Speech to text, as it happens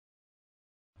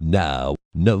Now,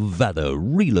 Nevada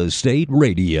Real Estate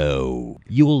Radio.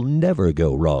 You'll never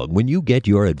go wrong when you get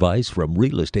your advice from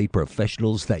real estate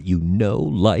professionals that you know,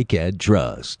 like, and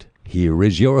trust. Here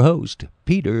is your host,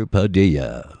 Peter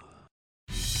Padilla.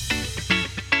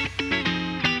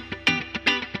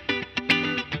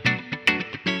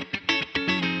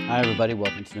 Hi, everybody.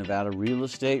 Welcome to Nevada Real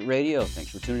Estate Radio.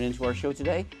 Thanks for tuning into our show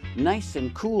today. Nice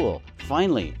and cool.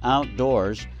 Finally,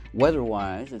 outdoors.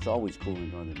 Weather-wise, it's always cool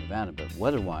in northern Nevada, but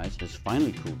weather-wise has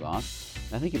finally cooled off.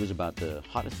 I think it was about the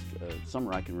hottest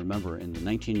summer I can remember in the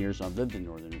 19 years I've lived in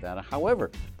northern Nevada.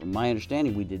 However, from my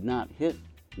understanding, we did not hit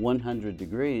 100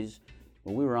 degrees,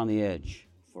 but we were on the edge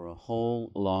for a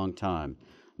whole long time.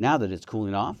 Now that it's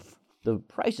cooling off, the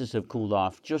prices have cooled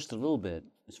off just a little bit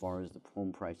as far as the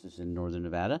home prices in northern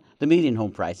Nevada, the median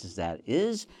home prices, that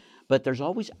is. But there's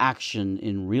always action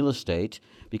in real estate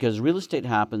because real estate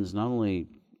happens not only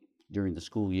during the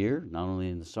school year, not only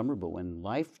in the summer, but when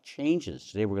life changes.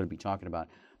 Today we're going to be talking about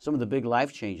some of the big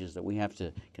life changes that we have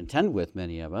to contend with,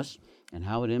 many of us, and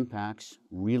how it impacts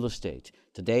real estate.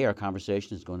 Today our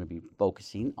conversation is going to be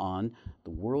focusing on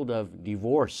the world of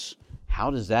divorce. How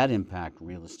does that impact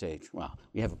real estate? Well,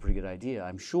 we have a pretty good idea,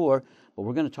 I'm sure, but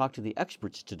we're going to talk to the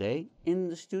experts today in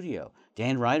the studio.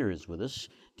 Dan Ryder is with us.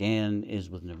 Dan is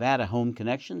with Nevada Home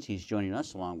Connections. He's joining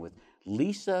us along with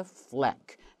Lisa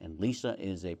Fleck. And Lisa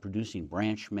is a producing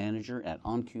branch manager at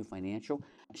OnQ Financial.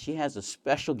 She has a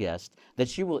special guest that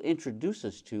she will introduce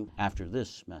us to after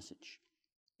this message.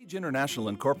 Sage International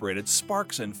Incorporated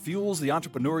sparks and fuels the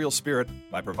entrepreneurial spirit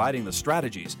by providing the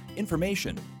strategies,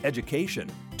 information, education,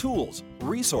 tools,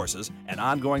 resources, and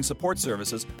ongoing support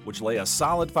services which lay a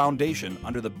solid foundation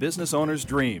under the business owner's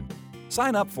dream.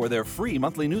 Sign up for their free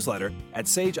monthly newsletter at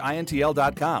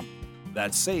sageintl.com.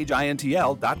 That's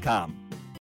sageintl.com.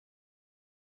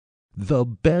 The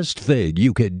best thing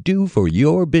you could do for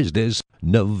your business,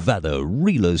 Nevada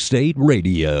Real Estate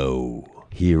Radio.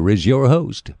 Here is your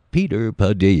host, Peter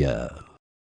Padilla.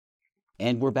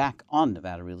 And we're back on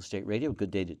Nevada Real Estate Radio.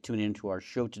 Good day to tune into our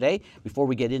show today. Before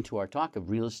we get into our talk of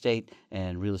real estate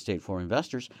and real estate for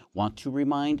investors, want to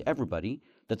remind everybody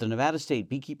that the Nevada State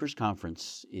Beekeepers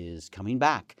Conference is coming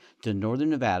back to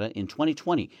Northern Nevada in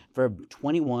 2020 for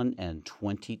 21 and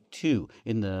 22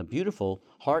 in the beautiful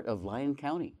heart of Lyon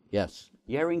County. Yes,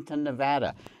 Yerington,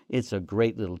 Nevada. It's a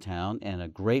great little town and a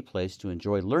great place to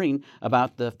enjoy learning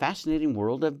about the fascinating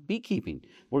world of beekeeping.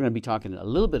 We're going to be talking a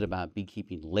little bit about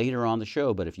beekeeping later on the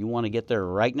show, but if you want to get there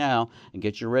right now and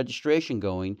get your registration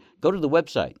going, go to the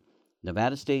website,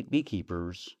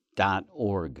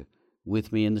 nevadastatebeekeepers.org.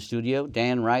 With me in the studio,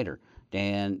 Dan Ryder.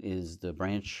 Dan is the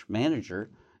branch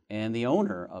manager and the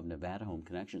owner of Nevada Home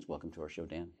Connections. Welcome to our show,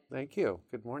 Dan. Thank you.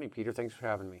 Good morning, Peter. Thanks for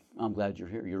having me. I'm glad you're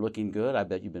here. You're looking good. I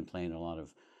bet you've been playing a lot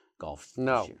of golf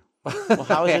No. this year. Well,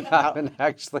 how is it? I haven't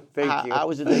actually. Thank you.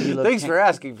 How is it that you look Thanks for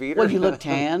asking, Peter. Well, you look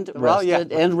tanned, Well, yeah.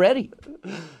 rested, and ready.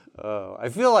 I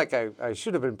feel like I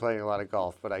should have been playing a lot of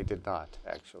golf, but I did not,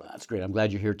 actually. That's great. I'm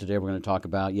glad you're here today. We're going to talk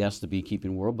about, yes, the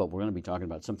beekeeping world, but we're going to be talking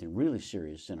about something really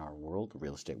serious in our world, the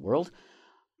real estate world.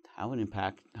 How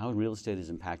real estate is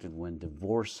impacted when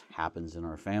divorce happens in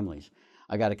our families.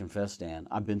 I got to confess, Dan,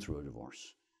 I've been through a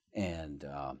divorce. And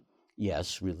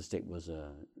yes, real estate was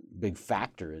a big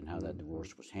factor in how that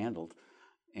divorce was handled.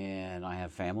 And I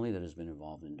have family that has been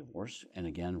involved in divorce, and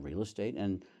again, real estate.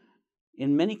 And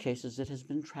in many cases, it has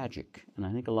been tragic. And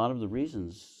I think a lot of the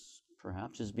reasons,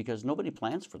 perhaps, is because nobody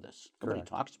plans for this. Nobody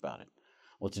talks about it.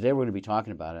 Well, today we're going to be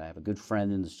talking about it. I have a good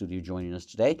friend in the studio joining us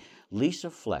today. Lisa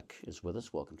Fleck is with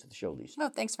us. Welcome to the show, Lisa. Oh,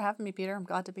 thanks for having me, Peter. I'm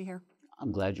glad to be here.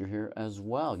 I'm glad you're here as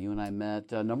well. You and I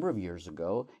met a number of years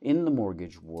ago in the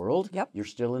mortgage world. Yep. You're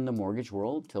still in the mortgage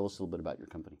world. Tell us a little bit about your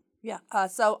company. Yeah,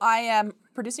 so I am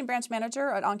producing branch manager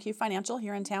at OnQ Financial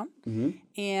here in town,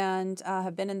 and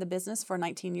have been in the business for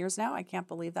 19 years now. I can't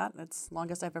believe that. It's the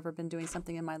longest I've ever been doing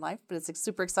something in my life, but it's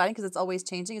super exciting because it's always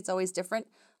changing. It's always different.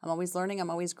 I'm always learning.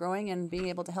 I'm always growing and being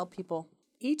able to help people.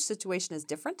 Each situation is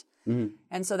different,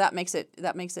 and so that makes it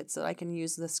so that I can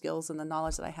use the skills and the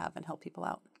knowledge that I have and help people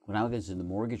out. When I was in the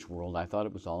mortgage world, I thought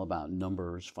it was all about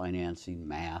numbers, financing,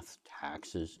 math,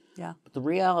 taxes. Yeah. But the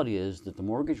reality is that the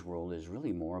mortgage world is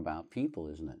really more about people,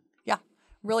 isn't it? Yeah,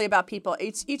 really about people.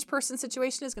 Each person's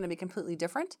situation is going to be completely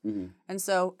different. And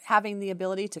so having the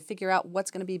ability to figure out what's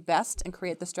going to be best and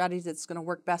create the strategy that's going to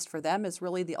work best for them is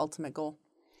really the ultimate goal.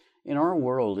 In our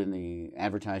world, in the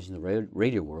advertising, the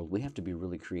radio world, we have to be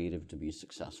really creative to be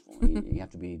successful. You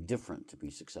have to be different to be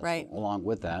successful. Right. Along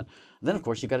with that, then of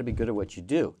course you got to be good at what you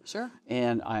do. Sure.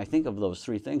 And I think of those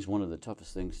three things, one of the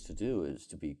toughest things to do is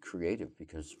to be creative,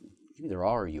 because you either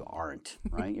are or you aren't,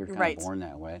 right? You're kind Right. of born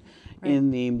that way. Right.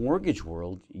 In the mortgage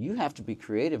world, you have to be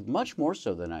creative, much more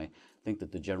so than I think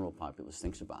that the general populace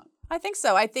thinks about. I think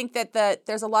so. I think that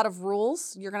there's a lot of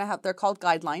rules. You're going to have, they're called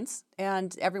guidelines,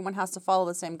 and everyone has to follow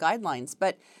the same guidelines.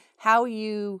 But how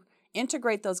you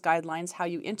integrate those guidelines, how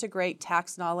you integrate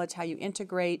tax knowledge, how you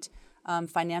integrate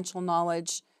financial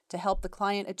knowledge to help the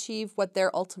client achieve what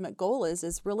their ultimate goal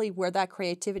is really where that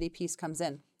creativity piece comes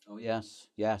in. Oh, yes.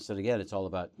 Yes. And again, it's all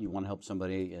about you want to help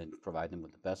somebody and provide them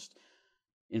with the best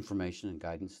information and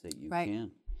guidance that you Right.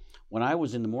 can. When I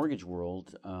was in the mortgage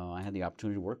world, I had the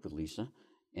opportunity to work with Lisa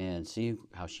and see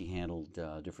how she handled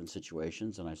different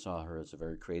situations. And I saw her as a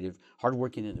very creative,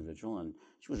 hardworking individual, and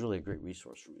she was really a great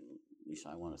resource for me. Lisa,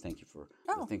 I want to thank you for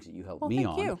the things that you helped me thank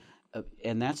on. you.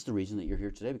 And that's the reason that you're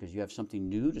here today, because you have something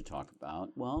new to talk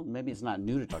about. Well, maybe it's not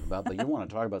new to talk about, but you want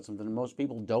to talk about something that most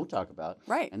people don't talk about.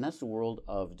 Right. And that's the world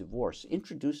of divorce.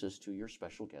 Introduce us to your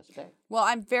special guest today. Well,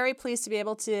 I'm very pleased to be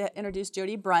able to introduce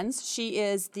Jody Bruns. She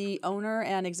is the owner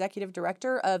and executive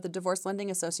director of the Divorce Lending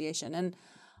Association. And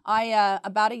I,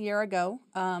 about a year ago,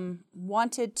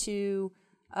 wanted to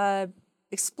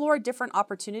explore different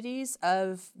opportunities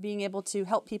of being able to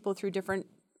help people through different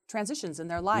transitions in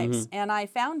their lives. And I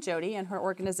found Jody and her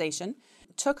organization,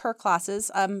 took her classes.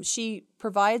 She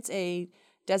provides a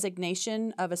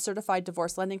designation of a certified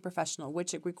divorce lending professional,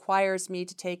 which it requires me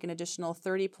to take an additional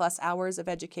 30 plus hours of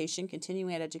education,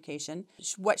 continuing ed education.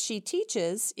 What she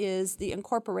teaches is the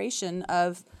incorporation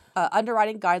of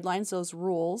underwriting guidelines, those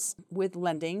rules with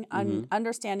lending,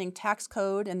 understanding tax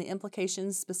code and the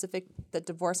implications specific that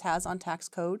divorce has on tax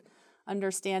code,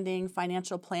 understanding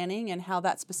financial planning and how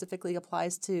that specifically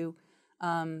applies to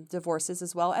divorces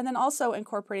as well, and then also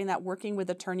incorporating that, working with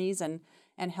attorneys and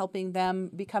helping them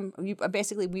become,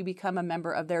 basically we become a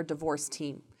member of their divorce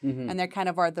team. And they kind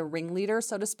of are the ringleader,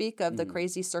 so to speak, of the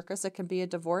crazy circus that can be a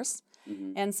divorce.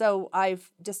 And so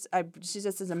she's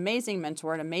just an amazing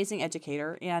mentor, an amazing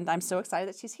educator, and I'm so excited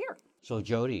that she's here. So,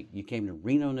 Jody, you came to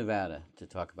Reno, Nevada to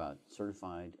talk about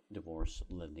certified divorce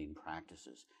lending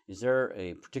practices. Is there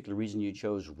a particular reason you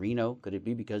chose Reno? Could it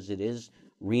be because it is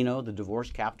Reno, the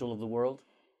divorce capital of the world?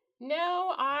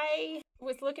 No, I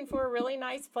was looking for a really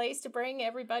nice place to bring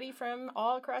everybody from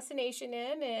all across the nation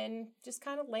in, and just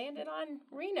kind of landed on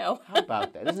Reno. How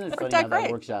about that? Isn't it funny out how that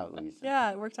great. works out, Lisa?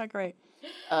 Yeah, it worked out great.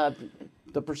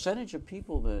 The percentage of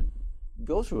people that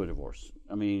go through a divorce,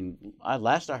 I mean,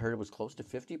 last I heard it was close to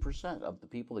 50% of the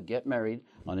people that get married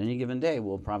on any given day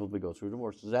will probably go through a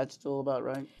divorce. Is that still about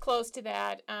right? Close to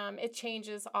that. It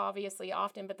changes obviously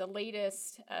often, but the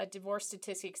latest divorce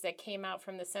statistics that came out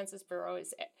from the Census Bureau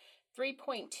is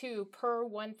 3.2 per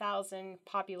 1,000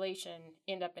 population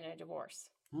end up in a divorce.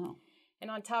 Oh. And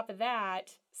on top of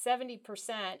that, 70%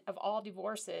 of all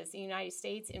divorces in the United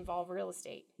States involve real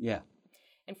estate. Yeah.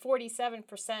 And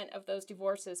 47% of those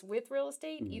divorces with real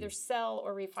estate either sell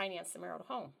or refinance the marital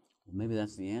home. Well, maybe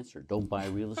that's the answer. Don't buy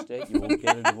real estate, you won't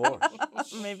get a divorce.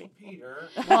 Maybe.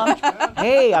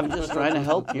 Hey, I'm just trying to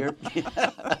help here.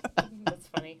 That's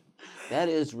funny. That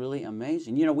is really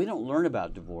amazing. You know, we don't learn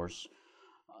about divorce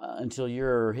until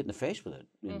you're hit in the face with it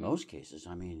in most cases.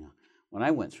 I mean, when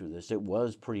I went through this, it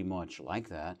was pretty much like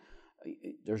that.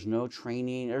 There's no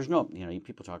training. There's no,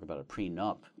 people talk about a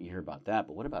prenup. You hear about that,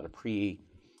 but what about a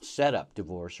pre-setup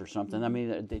divorce or something? I mean,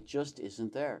 it just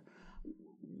isn't there.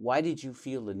 Why did you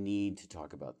feel the need to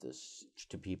talk about this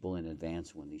to people in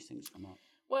advance when these things come up?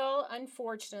 Well,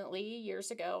 unfortunately,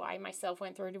 years ago, I myself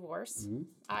went through a divorce.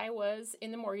 I was in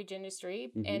the mortgage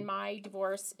industry, and my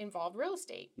divorce involved real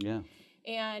estate. Yeah.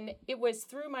 And it was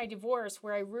through my divorce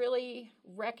where I really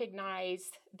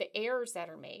recognized the errors that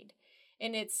are made.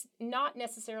 And it's not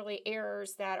necessarily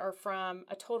errors that are from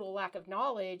a total lack of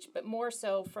knowledge, but more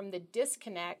so from the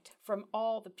disconnect from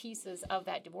all the pieces of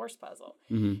that divorce puzzle.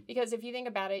 Because if you think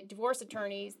about it, divorce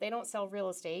attorneys, they don't sell real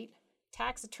estate.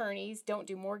 Tax attorneys don't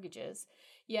do mortgages.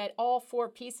 Yet all four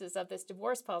pieces of this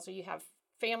divorce puzzle, you have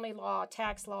family law,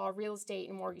 tax law, real estate,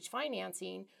 and mortgage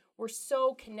financing, we're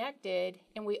so connected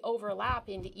and we overlap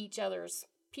into each other's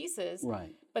pieces.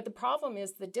 Right. But the problem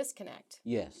is the disconnect.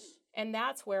 Yes. And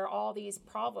that's where all these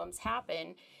problems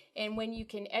happen. And when you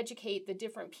can educate the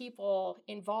different people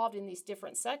involved in these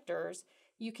different sectors,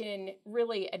 you can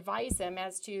really advise them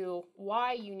as to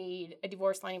why you need a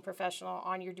divorce lending professional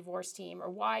on your divorce team, or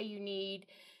why you need,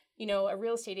 a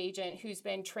real estate agent who's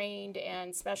been trained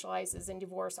and specializes in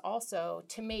divorce also,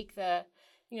 to make the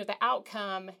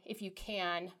outcome, if you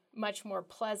can, much more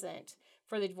pleasant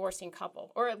for the divorcing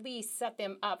couple, or at least set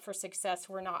them up for success.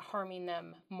 We're not harming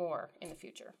them more in the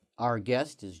future. Our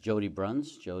guest is Jody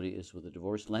Bruns. Jody is with the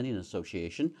Divorce Lending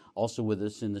Association. Also with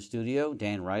us in the studio,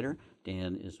 Dan Ryder.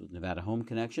 Dan is with Nevada Home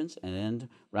Connections. And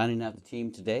rounding out the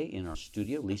team today in our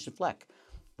studio, Lisa Fleck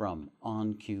from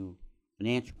OnQ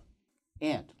Financial.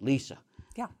 And Lisa,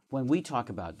 Yeah. when we talk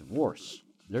about divorce,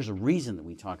 there's a reason that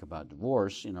we talk about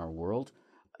divorce in our world.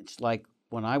 It's like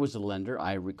when I was a lender,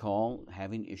 I recall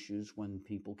having issues when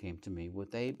people came to me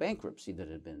with a bankruptcy that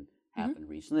had been happened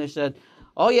recently. They said,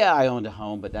 oh yeah, I owned a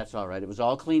home, but that's all right. It was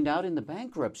all cleaned out in the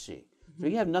bankruptcy. So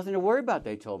you have nothing to worry about,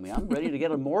 they told me. I'm ready to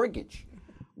get a mortgage.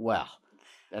 Well,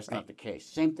 that's not the case.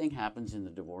 Same thing happens in the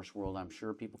divorce world. I'm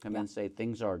sure people come in and say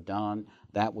things are done,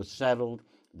 that was settled,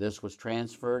 this was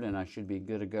transferred, and I should be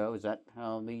good to go. Is that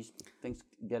how these things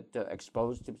get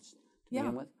exposed to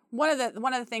begin with? One of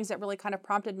the things that really kind of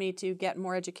prompted me to get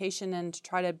more education and to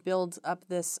try to build up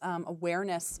this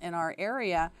awareness in our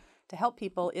area to help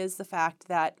people is the fact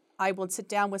that I would sit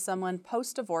down with someone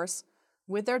post-divorce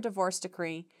with their divorce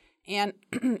decree, and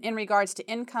in regards to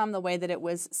income, the way that it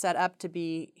was set up to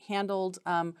be handled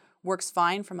works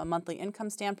fine from a monthly income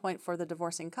standpoint for the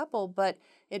divorcing couple, but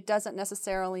it doesn't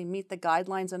necessarily meet the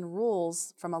guidelines and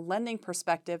rules from a lending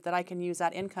perspective that I can use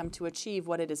that income to achieve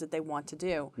what it is that they want to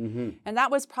do. Mm-hmm. And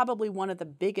that was probably one of the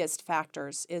biggest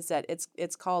factors, is that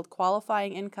it's called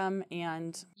qualifying income,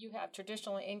 and You have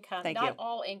traditional income. Thank Not you.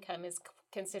 all income is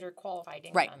considered qualified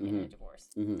income Right. in a divorce.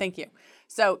 Thank you.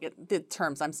 So the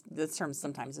terms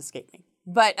sometimes escape me,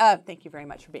 but thank you very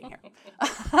much for being here.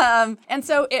 And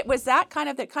so it was that kind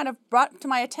of brought to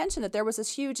my attention that there was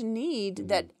this huge need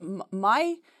that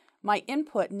my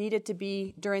input needed to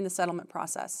be during the settlement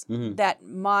process. That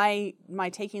my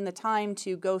taking the time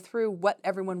to go through what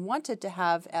everyone wanted to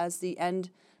have as the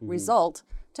end result,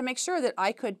 to make sure that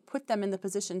I could put them in the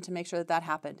position to make sure that that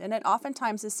happened. And it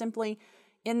oftentimes is simply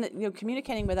in the,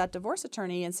 communicating with that divorce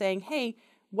attorney and saying, hey,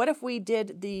 what if we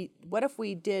did the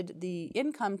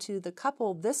income to the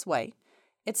couple this way?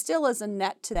 It still is a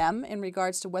net to them in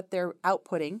regards to what they're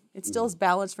outputting. It still is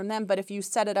balanced from them. But if you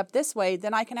set it up this way,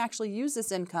 then I can actually use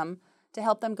this income to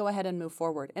help them go ahead and move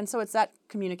forward. And so it's that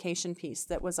communication piece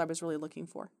that I was really looking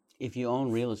for. If you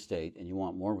own real estate and you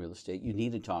want more real estate, you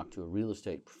need to talk to a real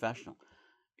estate professional.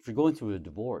 If you're going to go through a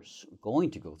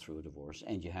divorce,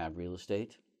 and you have real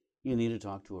estate, you need to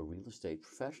talk to a real estate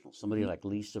professional, somebody like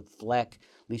Lisa Fleck.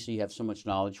 Lisa, you have so much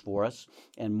knowledge for us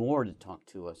and more to talk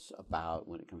to us about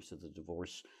when it comes to the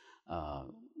divorce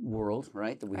world,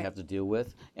 right, that we have to deal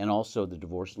with, and also the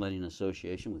Divorce Lending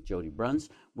Association with Jody Bruns.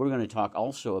 We're going to talk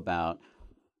also about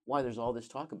why there's all this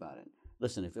talk about it.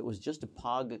 Listen, if it was just a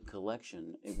POG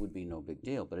collection, it would be no big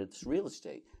deal, but it's real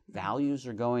estate. Values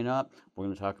are going up. We're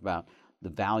going to talk about the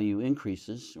value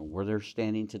increases and where they're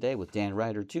standing today with Dan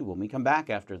Ryder, too, when we come back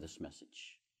after this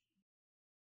message.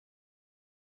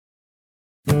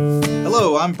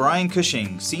 Hello, I'm Brian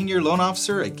Cushing, Senior Loan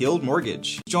Officer at Guild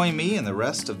Mortgage. Join me and the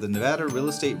rest of the Nevada Real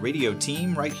Estate Radio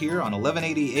team right here on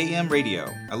 1180 AM radio.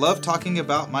 I love talking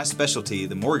about my specialty,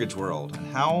 the mortgage world,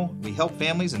 and how we help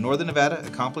families in Northern Nevada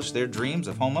accomplish their dreams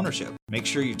of home ownership. Make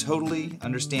sure you totally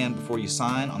understand before you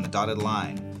sign on the dotted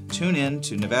line. Tune in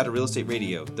to Nevada Real Estate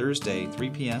Radio, Thursday, 3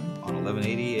 p.m. on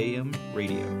 1180 AM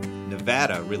radio.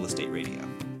 Nevada Real Estate Radio.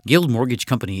 Guild Mortgage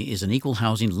Company is an equal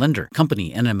housing lender.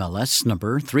 Company NMLS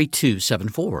number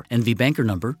 3274, NV Banker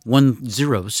number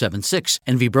 1076,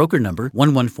 NV Broker number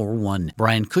 1141.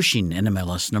 Brian Cushing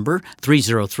NMLS number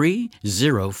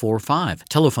 303045.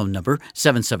 Telephone number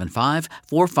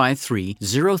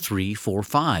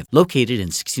 775-453-0345. Located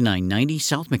in 6990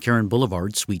 South McCarran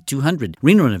Boulevard, Suite 200,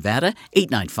 Reno, Nevada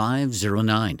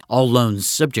 89509. All loans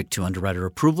subject to underwriter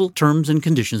approval. Terms and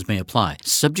conditions may apply.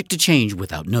 Subject to change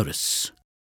without notice.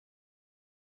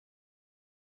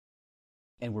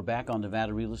 And we're back on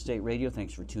Nevada Real Estate Radio.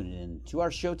 Thanks for tuning in to our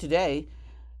show today.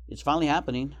 It's finally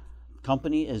happening.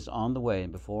 Company is on the way.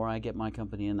 And before I get my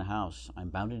company in the house, I'm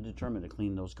bound and determined to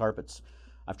clean those carpets.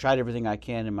 I've tried everything I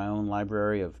can in my own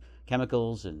library of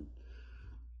chemicals and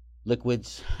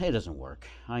liquids. It doesn't work.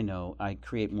 I know I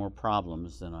create more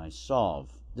problems than I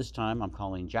solve. This time I'm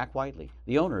calling Jack Whiteley,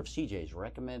 the owner of CJ's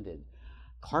Recommended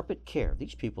Carpet Care.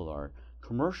 These people are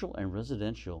commercial and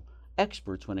residential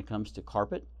experts when it comes to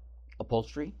carpet,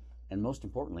 upholstery, and most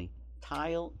importantly,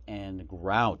 tile and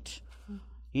grout.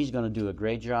 He's going to do a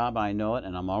great job, I know it,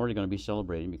 and I'm already going to be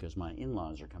celebrating because my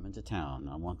in-laws are coming to town.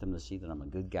 I want them to see that I'm a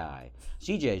good guy.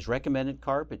 CJ's Recommended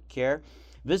Carpet Care.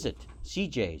 Visit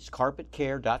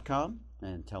cjscarpetcare.com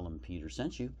and tell them Peter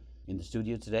sent you. In the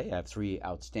studio today, I have three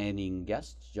outstanding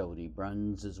guests. Jody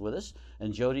Bruns is with us,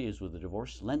 and Jody is with the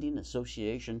Divorce Lending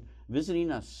Association, visiting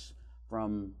us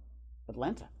from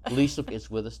Atlanta. Lisa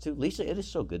is with us too. Lisa, it is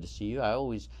so good to see you. I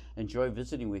always enjoy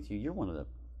visiting with you. You're one of the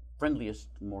friendliest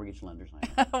mortgage lenders I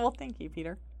know. Well, thank you,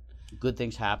 Peter. Good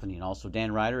things happening. Also,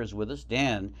 Dan Ryder is with us.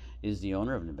 Dan is the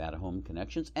owner of Nevada Home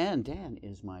Connections, and Dan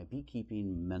is my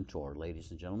beekeeping mentor, ladies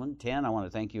and gentlemen. Dan, I want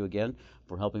to thank you again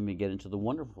for helping me get into the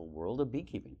wonderful world of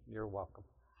beekeeping. You're welcome.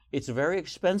 It's a very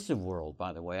expensive world,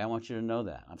 by the way. I want you to know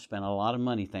that. I've spent a lot of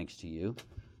money, thanks to you,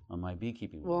 on my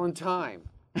beekeeping. Well, and time.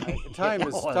 Time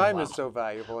is so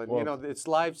valuable, and you know it's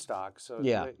livestock. So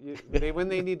when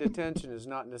they need attention is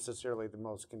not necessarily the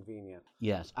most convenient.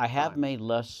 Yes, I have made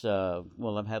less.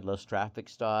 I've had less traffic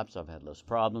stops. I've had less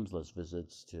problems, less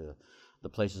visits to the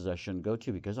places I shouldn't go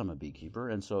to because I'm a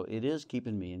beekeeper, and so it is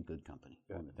keeping me in good company.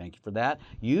 I want to thank you for that.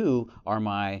 You are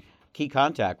my key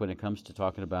contact when it comes to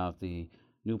talking about the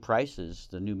new prices,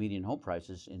 the new median home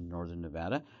prices in Northern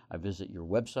Nevada. I visit your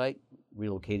website,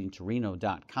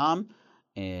 relocatingtoreno.com.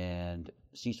 and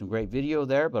see some great video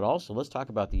there, but also let's talk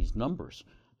about these numbers.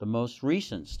 The most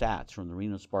recent stats from the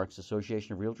Reno Sparks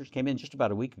Association of Realtors came in just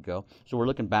about a week ago, so we're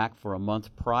looking back for a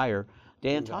month prior.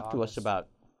 Dan, talk to us about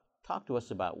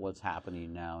what's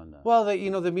happening now. Well,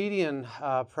 the median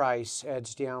price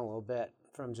edged down a little bit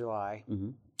from July,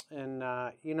 and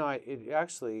it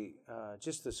actually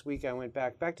just this week I went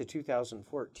back to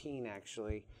 2014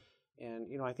 actually.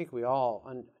 And, I think we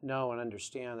all know and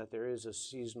understand that there is a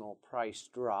seasonal price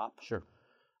drop. Sure.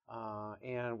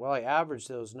 I averaged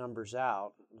those numbers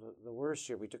out. The worst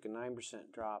year, we took a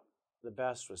 9% drop. The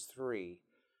best was 3%.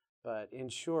 But in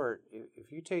short,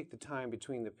 if you take the time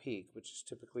between the peak, which is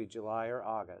typically July or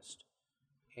August,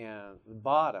 and the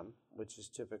bottom, which is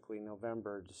typically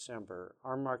November or December,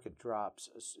 our market drops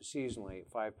seasonally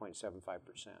at 5.75%.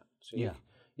 So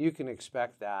you can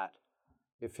expect that.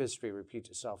 If history repeats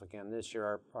itself again this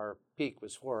year, our peak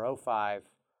was 4.05.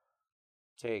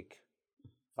 Take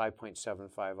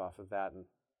 5.75 off of that, and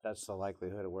that's the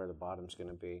likelihood of where the bottom's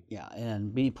going to be. Yeah,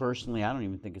 and me personally, I don't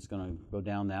even think it's going to go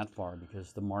down that far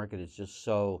because the market is just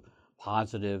so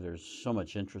positive. There's so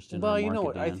much interest in the market. Well, you know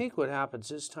what? I think what happens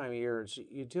this time of year is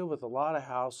you deal with a lot of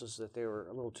houses that they were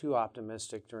a little too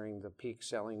optimistic during the peak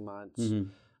selling months.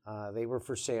 They were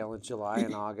for sale in July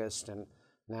and August, and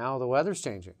now the weather's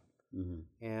changing.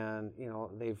 And,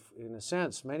 they've, in a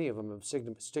sense, many of them have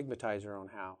stigmatized their own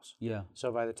house. Yeah.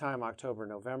 So by the time October,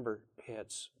 November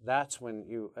hits, that's when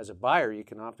you, as a buyer, you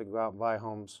can often go out and buy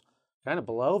homes kind of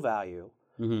below value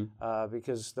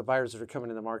because the buyers that are coming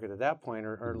in the market at that point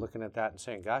are looking at that and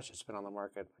saying, gosh, it's been on the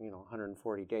market,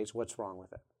 140 days. What's wrong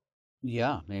with it?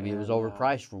 Yeah, maybe it was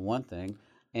overpriced for one thing.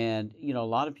 And, a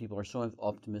lot of people are so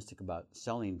optimistic about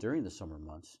selling during the summer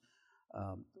months.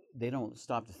 They don't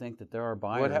stop to think that there are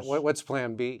buyers. What's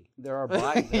plan B? There are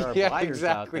buyers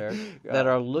out there that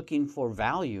are looking for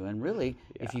value. And really,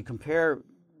 if you compare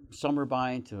summer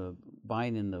buying to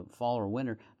buying in the fall or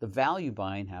winter, the value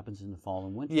buying happens in the fall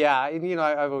and winter. Yeah, and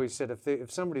I've always said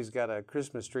if somebody's got a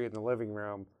Christmas tree in the living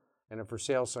room and a for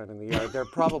sale sign in the yard, they're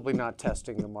probably not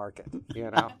testing the market.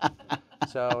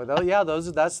 So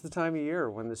that's the time of year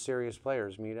when the serious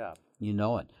players meet up. You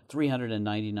know it.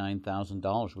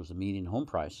 $399,000 was the median home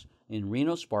price in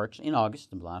Reno Sparks in August.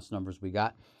 The last numbers we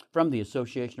got from the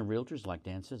Association of Realtors, like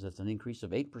Dan says, that's an increase of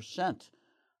 8%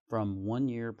 from 1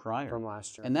 year prior. From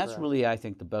last year. And that's really, I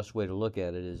think, the best way to look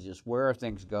at it is just where are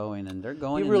things going, and they're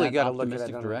going in that optimistic direction. You really got to look at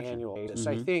it on direction. an annual basis.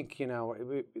 I think,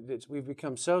 we've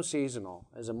become so seasonal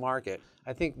as a market.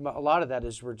 I think a lot of that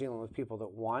is we're dealing with people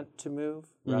that want to move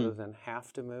rather than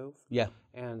have to move. Yeah.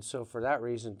 And so for that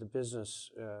reason, the business,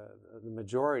 the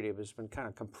majority of it has been kind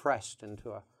of compressed into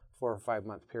a 4 or 5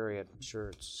 month period. I'm sure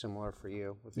it's similar for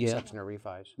you, with the exception of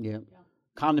refis. Yeah.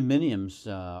 Condominiums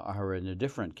are in a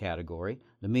different category.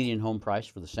 The median home price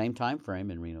for the same time frame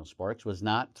in Reno Sparks was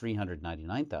not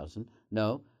 $399,000,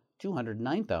 no,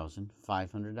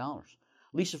 $209,500.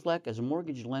 Lisa Fleck, as a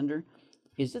mortgage lender,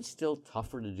 is it still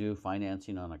tougher to do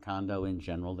financing on a condo in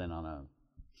general than on a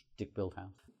stick-built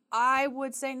house? I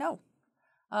would say no.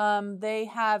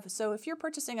 So if you're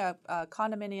purchasing a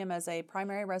condominium as a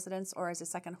primary residence or as a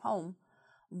second home,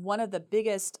 one of the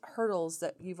biggest hurdles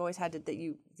that you've always had that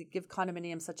give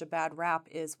condominiums such a bad rap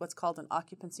is what's called an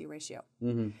occupancy ratio.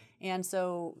 And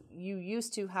so you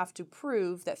used to have to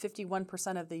prove that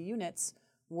 51% of the units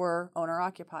were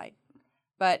owner-occupied.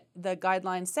 But the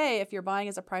guidelines say if you're buying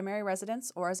as a primary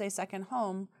residence or as a second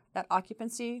home, that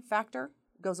occupancy factor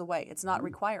goes away. It's not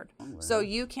required. So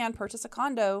you can purchase a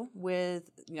condo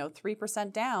with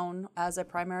 3% down as a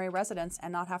primary residence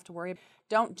and not have to worry.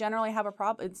 Don't generally have a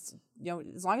problem. It's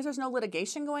as long as there's no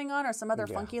litigation going on or some other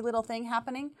funky little thing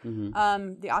happening,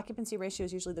 the occupancy ratio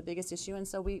is usually the biggest issue, and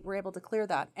so we were able to clear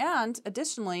that. And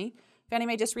additionally, Fannie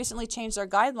Mae just recently changed their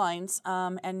guidelines,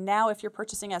 and now if you're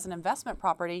purchasing as an investment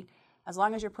property, as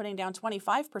long as you're putting down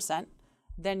 25%,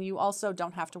 then you also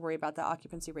don't have to worry about the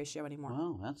occupancy ratio anymore.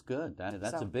 Wow, that's good.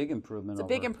 That's So, a big improvement. it's a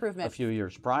big over improvement. A few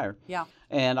years prior. Yeah.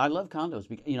 And I love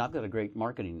condos. I've got a great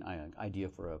marketing idea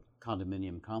for a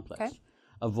condominium complex. Okay.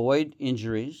 Avoid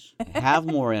injuries, have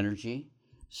more energy,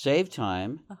 save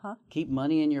time, keep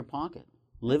money in your pocket,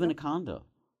 live in a condo.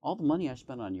 All the money I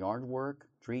spent on yard work,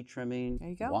 tree trimming, There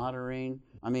you go. watering.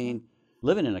 I mean,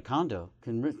 living in a condo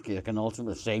can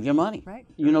ultimately save you money. Right.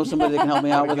 You know somebody that can help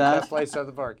me out with Best that? place on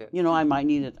the market. I might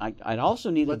need it. I'd also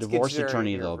need Let's a get divorce Jerry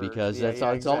attorney here though, first. because Yeah, it's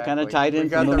all kind of exactly. tied We in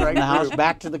got from the right the house group.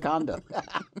 back to the condo.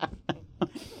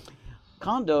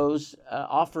 Condos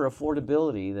offer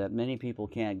affordability that many people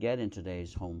can't get in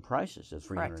today's home prices at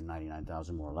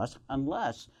 $399,000 more or less,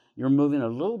 unless you're moving a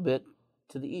little bit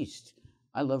to the east.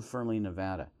 I love Fernley,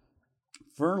 Nevada.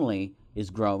 Fernley is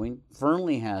growing.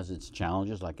 Fernley has its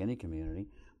challenges like any community,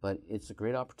 but it's a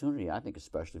great opportunity, I think,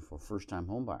 especially for first-time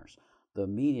home buyers. The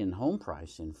median home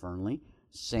price in Fernley,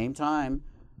 same time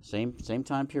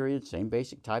period, same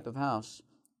basic type of house,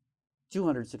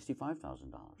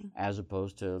 $265,000, as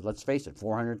opposed to, let's face it,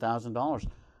 $400,000.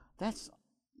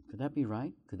 Could that be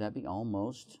right? Could that be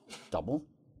almost double?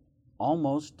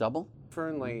 Almost double?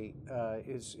 Fernley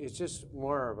is just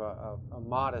more of a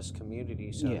modest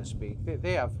community, so Yeah. to speak.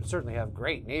 They certainly have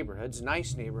great neighborhoods,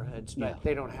 nice neighborhoods, but Yeah.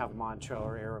 they don't have Montreux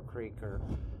or Arrow Creek, or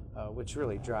which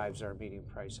really drives our median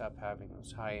price up, having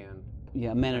those high-end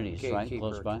Yeah, amenities, right? gatekeeper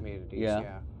Close by. communities. Yeah.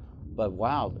 Yeah. But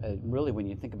wow, really, when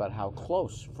you think about how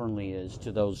close Fernley is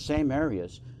to those same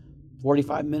areas,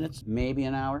 45 minutes, maybe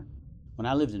an hour. When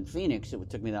I lived in Phoenix, it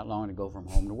took me that long to go from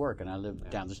home to work, and I lived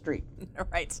down the street.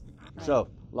 Right. So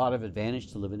a lot of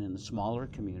advantage to living in the smaller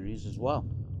communities as well.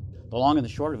 The long and the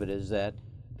short of it is that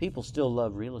people still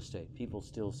love real estate. People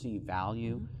still see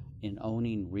value in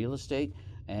owning real estate.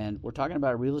 And we're talking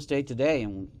about real estate today,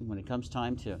 and when it comes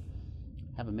time to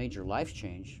have a major life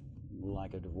change,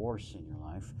 like a divorce in your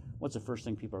life, what's the first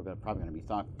thing people are probably going to be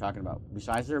talking about,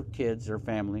 besides their kids, their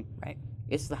family? Right.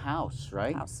 It's the house,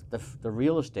 right? House. The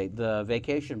real estate, the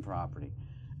vacation property.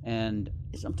 And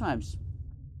sometimes,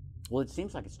 well, it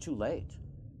seems like it's too late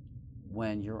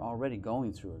when you're already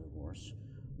going through a divorce.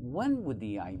 When would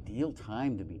the ideal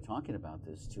time to be talking about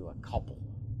this to a couple?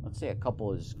 Let's say a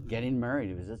couple is getting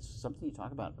married. Is that something you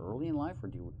talk about early in life, or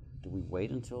do we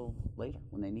wait until later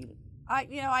when they need it?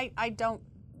 I don't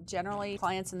generally,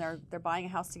 clients and they're buying a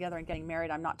house together and getting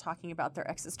married, I'm not talking about their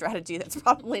exit strategy. That's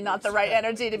probably not the right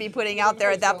energy to be putting out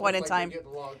there at that point in time.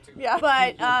 Yeah,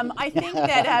 but I think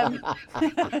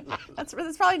that that's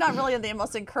probably not really the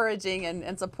most encouraging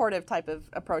and supportive type of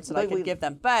approach that I could give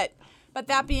them. But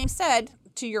that being said,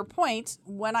 to your point,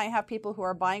 when I have people who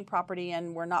are buying property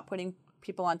and we're not putting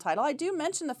people on title, I do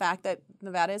mention the fact that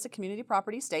Nevada is a community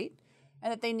property state,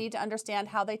 and that they need to understand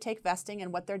how they take vesting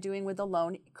and what they're doing with the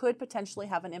loan could potentially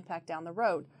have an impact down the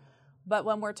road. But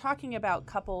when we're talking about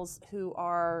couples who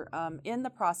are in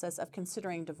the process of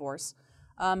considering divorce,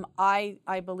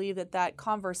 I believe that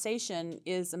conversation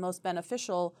is the most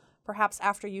beneficial perhaps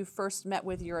after you first met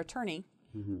with your attorney,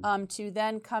 to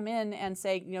then come in and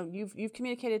say, you've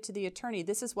communicated to the attorney,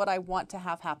 this is what I want to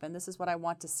have happen, this is what I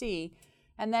want to see.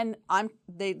 And then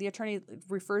the attorney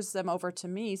refers them over to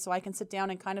me so I can sit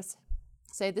down and kind of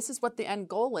say, this is what the end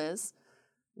goal is.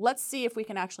 Let's see if we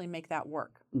can actually make that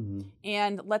work.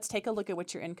 And let's take a look at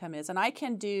what your income is. And I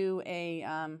can do a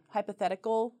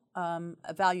hypothetical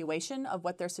evaluation of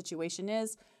what their situation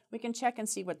is. We can check and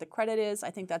see what the credit is. I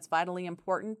think that's vitally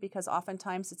important because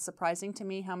oftentimes it's surprising to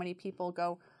me how many people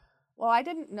go, well, I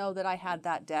didn't know that I had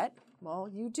that debt. Well,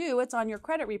 you do. It's on your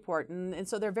credit report. And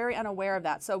so they're very unaware of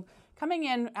that. So coming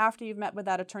in after you've met with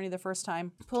that attorney the first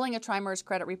time, pulling a tri-merge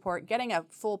credit report, getting a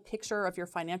full picture of your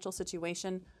financial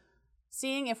situation,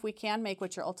 seeing if we can make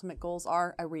what your ultimate goals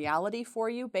are a reality for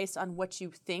you based on what you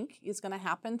think is going to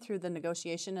happen through the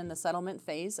negotiation and the settlement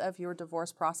phase of your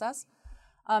divorce process.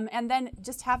 And then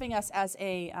just having us as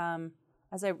a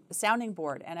sounding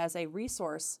board and as a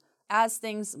resource as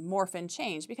things morph and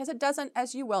change, because it doesn't,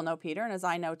 as you well know, Peter, and as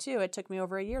I know too, it took me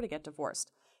over a year to get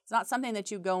divorced. It's not something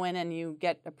that you go in and you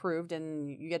get approved and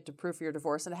you get to prove for your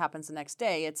divorce and it happens the next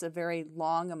day. It's a very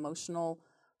long emotional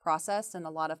process and a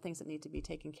lot of things that need to be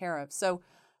taken care of. So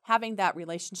having that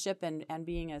relationship and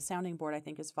being a sounding board, I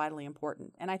think, is vitally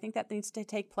important. And I think that needs to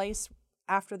take place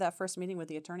after that first meeting with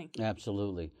the attorney.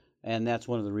 Absolutely. And that's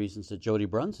one of the reasons that Jody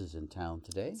Bruns is in town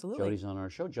today. Absolutely. Jody's on our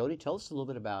show. Jody, tell us a little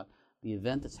bit about the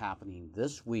event that's happening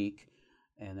this week,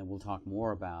 and then we'll talk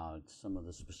more about some of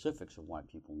the specifics of why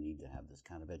people need to have this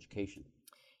kind of education.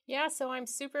 Yeah, so I'm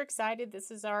super excited.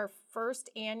 This is our first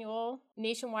annual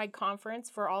nationwide conference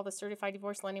for all the certified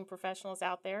divorce lending professionals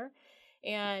out there.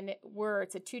 And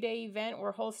it's a 2-day event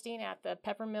we're hosting at the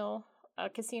Peppermill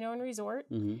Casino and Resort.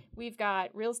 We've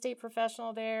got real estate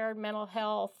professional there, mental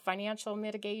health, financial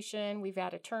mitigation. We've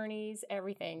had attorneys,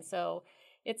 everything. So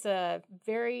it's a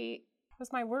very...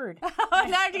 What's my word?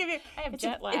 I have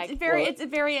jet lag. It's very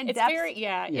in-depth.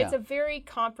 It's a very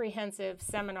comprehensive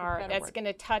seminar that's going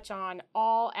to touch on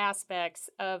all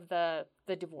aspects of the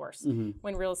divorce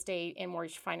when real estate and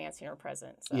mortgage financing are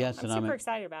present. So Yes, I'm and super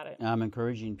excited about it. I'm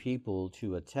encouraging people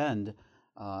to attend,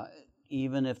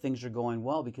 even if things are going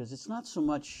well, because it's not so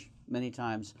much many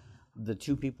times the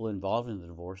two people involved in the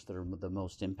divorce that are the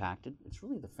most impacted. It's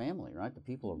really the family, right? The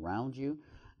people around you.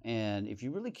 And if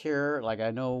you really care, like I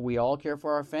know we all care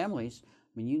for our families, I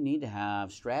mean, you need to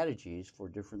have strategies for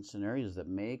different scenarios that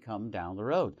may come down the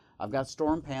road. I've got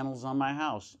storm panels on my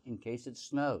house in case it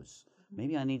snows.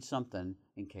 Maybe I need something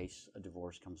in case a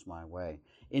divorce comes my way.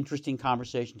 Interesting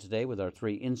conversation today with our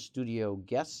 3 in-studio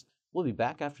guests. We'll be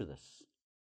back after this.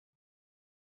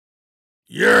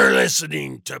 You're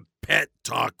listening to Pet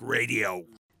Talk Radio.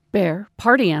 Bear,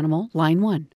 party animal, line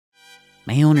 1.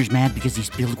 My owner's mad because he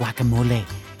spilled guacamole.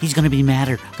 He's going to be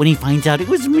madder when he finds out it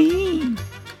was me.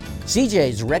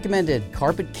 CJ's recommended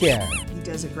carpet care. He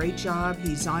does a great job.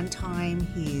 He's on time.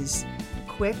 He's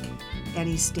quick. And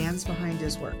he stands behind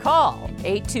his work. Call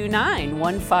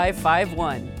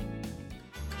 829-1551.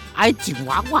 I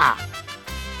Chihuahua.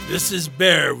 This is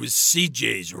Bear with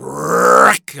CJ's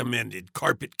recommended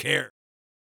carpet care.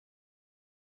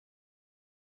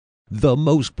 The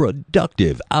most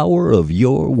productive hour of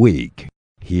your week.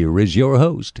 Here is your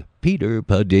host, Peter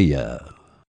Padilla.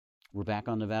 We're back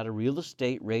on Nevada Real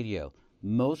Estate Radio.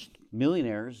 Most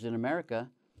millionaires in America,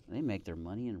 they make their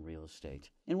money in real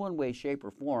estate. In one way, shape, or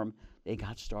form, they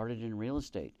got started in real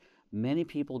estate. Many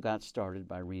people got started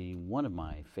by reading one of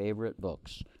my favorite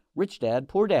books, Rich Dad,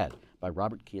 Poor Dad by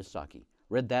Robert Kiyosaki.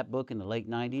 Read that book in the late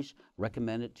 90s.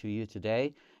 Recommend it to you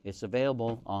today. It's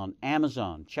available on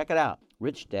Amazon. Check it out.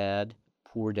 Rich Dad,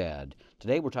 Poor Dad.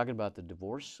 Today we're talking about the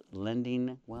divorce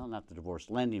lending, well, not the divorce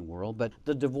lending world, but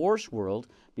the divorce world,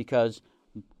 because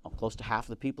close to half of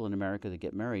the people in America that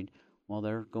get married, well,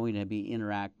 they're going to be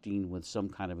interacting with some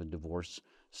kind of a divorce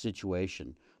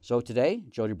situation. So today,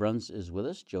 Jody Bruns is with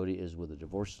us. Jody is with the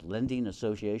Divorce Lending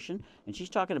Association, and she's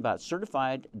talking about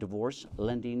certified divorce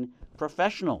lending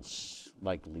professionals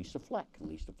like Lisa Fleck.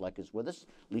 Lisa Fleck is with us.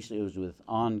 Lisa is with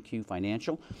OnQ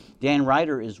Financial. Dan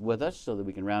Ryder is with us so that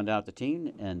we can round out the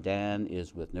team, and Dan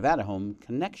is with Nevada Home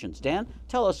Connections. Dan,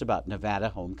 tell us about Nevada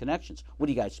Home Connections. What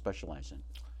do you guys specialize in?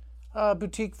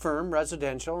 Boutique firm,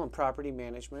 residential and property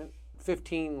management.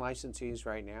 15 licensees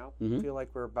right now. Feel like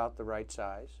we're about the right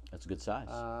size. That's a good size.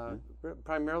 We're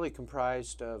primarily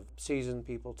comprised of seasoned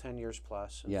people, 10 years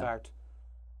plus. In Yeah. fact,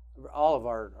 all of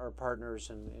our partners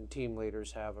and team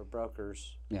leaders have our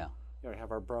brokers. Yeah.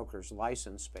 Have our brokers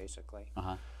licensed, basically.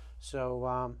 Uh-huh.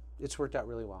 So it's worked out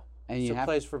really well. And it's you a have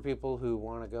place for people who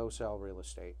want to go sell real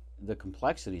estate. the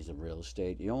complexities of real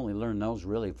estate. You only learn those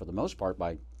really, for the most part,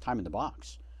 by time in the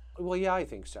box. Well, yeah, I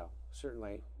think so.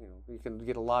 Certainly, you can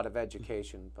get a lot of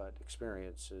education, but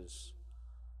experience is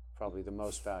probably the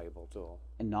most valuable tool.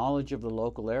 And knowledge of the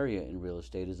local area in real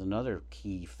estate is another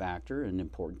key factor and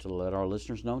important to let our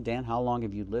listeners know. Dan, how long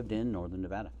have you lived in Northern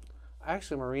Nevada?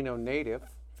 Actually, I'm a Reno native.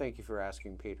 Thank you for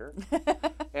asking, Peter.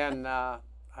 And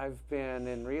I've been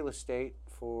in real estate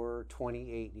for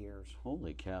 28 years.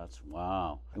 Holy cats,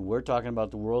 wow. And we're talking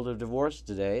about the world of divorce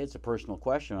today. It's a personal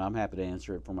question. I'm happy to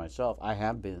answer it for myself. I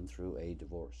have been through a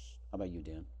divorce. How about you,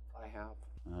 Dan? I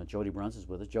have. Jody Bruns is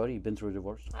with us. Jody, you've been through a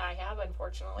divorce? I have,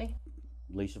 unfortunately.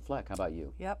 Lisa Fleck, how about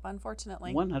you? Yep,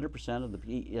 unfortunately. 100% of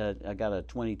the I got a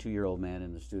 22-year-old man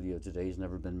in the studio today. He's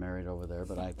never been married over there,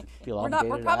 but I feel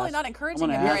obligated We're to probably ask. not encouraging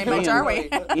I'm it gonna very ask much, are we?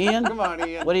 Ian, Come on,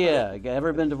 Ian. what do you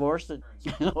ever been divorced?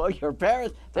 Oh, your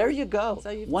parents. There you go.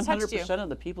 So you've 100% of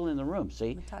the people in the room.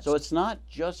 See, touched. so it's not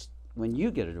just when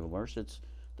you get a divorce; it's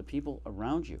the people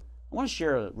around you. I want to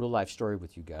share a real life story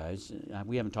with you guys.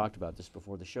 We haven't talked about this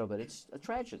before the show, but it's a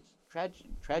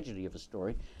tragedy of a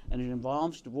story, and it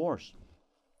involves divorce.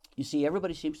 You see,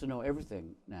 everybody seems to know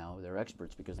everything now. They're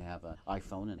experts because they have an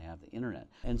iPhone and have the internet.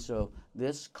 And so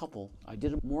this couple, I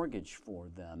did a mortgage for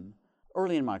them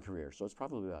early in my career, so it's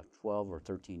probably about 12 or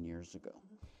 13 years ago.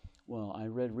 Well, I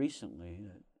read recently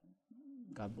that,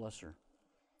 God bless her,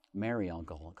 Mary, I'll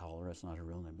call her, that's not her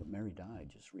real name, but Mary died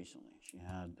just recently. She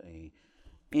had a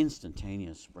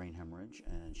instantaneous brain hemorrhage,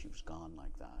 and she was gone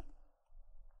like that.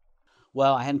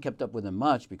 Well, I hadn't kept up with them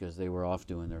much because they were off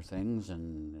doing their things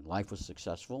and life was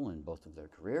successful in both of their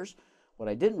careers. What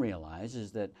I didn't realize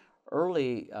is that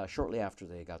shortly after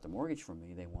they got the mortgage from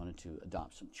me, they wanted to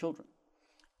adopt some children.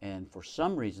 And for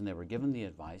some reason, they were given the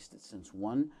advice that since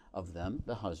one of them,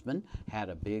 the husband, had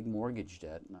a big mortgage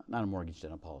debt, not a mortgage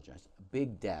debt, I apologize, a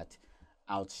big debt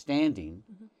outstanding,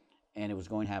 and it was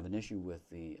going to have an issue with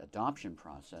the adoption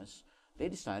process, they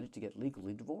decided to get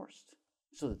legally divorced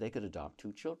so that they could adopt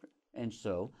 2 children. And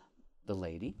so the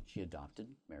lady, she adopted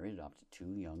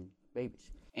 2 young babies.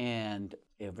 And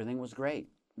everything was great.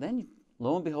 Then,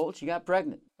 lo and behold, she got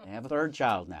pregnant. They have a 3rd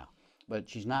child now. But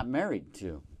she's not married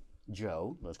to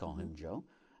Joe, let's call him Joe.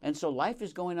 And so life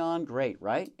is going on great,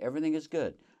 right? Everything is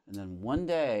good. And then one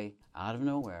day, out of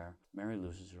nowhere, Mary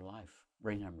loses her life.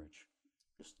 Brain hemorrhage.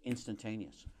 Just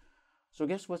instantaneous. So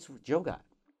guess what Joe got?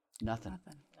 Nothing.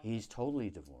 He's totally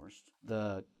divorced.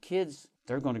 The kids,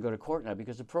 they're going to go to court now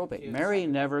because of probate. Mary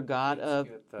never got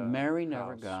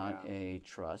a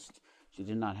trust. She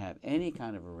did not have any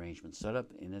kind of arrangement set up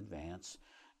in advance.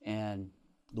 And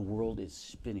the world is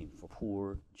spinning for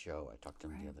poor Joe. I talked to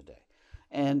him the other day.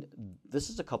 And this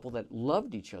is a couple that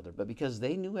loved each other, but because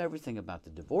they knew everything about the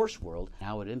divorce world,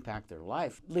 how it impacted their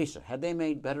life. Lisa, had they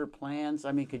made better plans?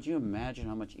 I mean, could you imagine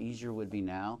how much easier it would be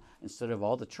now instead of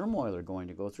all the turmoil they're going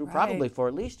to go through, probably for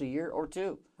at least a year or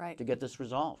 2 to get this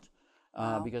resolved?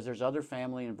 Because there's other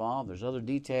family involved, there's other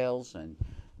details, and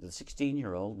the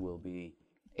 16-year-old will be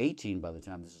 18 by the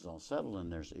time this is all settled, and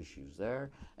there's issues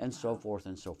there, and so forth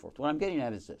and so forth. What I'm getting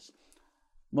at is this.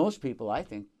 Most people, I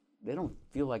think, they don't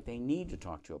feel like they need to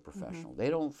talk to a professional. They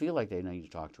don't feel like they need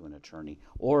to talk to an attorney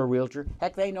or a realtor.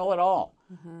 Heck, they know it all.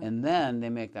 And then they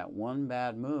make that one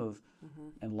bad move,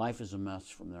 and life is a mess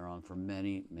from there on for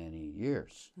many, many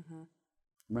years.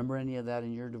 Remember any of that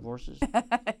in your divorces?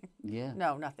 Yeah.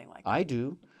 No, nothing like that. I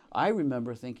do. I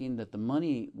remember thinking that the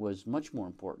money was much more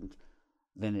important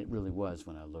than it really was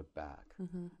when I look back.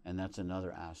 And that's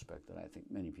another aspect that I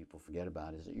think many people forget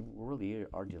about, is that you really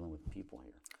are dealing with people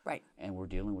here. Right. And we're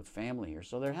dealing with family here.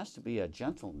 So there has to be a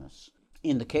gentleness.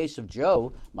 In the case of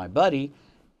Joe, my buddy,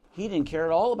 he didn't care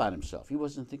at all about himself. He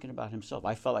wasn't thinking about himself.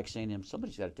 I felt like saying to him,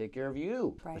 somebody's got to take care of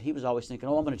you. Right. But he was always thinking,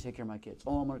 oh, I'm going to take care of my kids.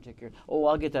 Oh, I'm going to take care. Oh,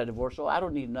 I'll get that divorce. Oh, I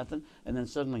don't need nothing. And then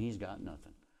suddenly he's got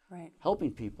nothing. Right. Helping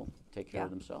people take care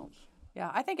of themselves. Yeah,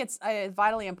 I think it's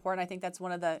vitally important. I think that's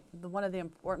one of the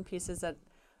important pieces that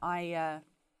I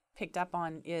picked up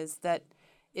on, is that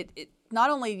it not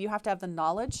only you have to have the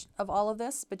knowledge of all of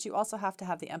this, but you also have to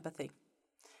have the empathy,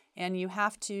 and you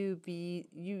have to be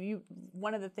you.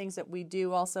 One of the things that we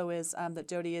do also is that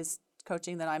Jody is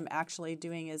coaching, that I'm actually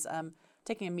doing, is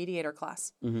taking a mediator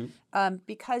class,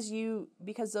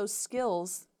 because those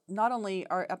skills not only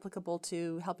are applicable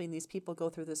to helping these people go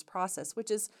through this process, which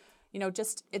is,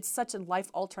 it's such a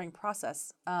life-altering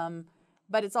process.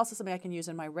 But it's also something I can use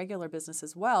in my regular business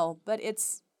as well. But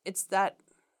it's that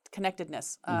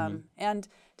connectedness. And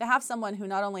to have someone who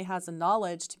not only has the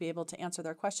knowledge to be able to answer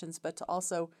their questions, but to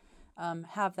also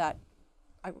have that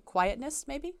quietness,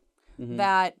 maybe,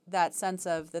 that sense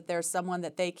of that there's someone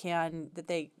that they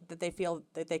feel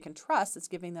that they can trust, that's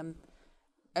giving them,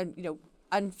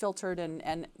 unfiltered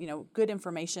and good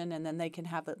information, and then they can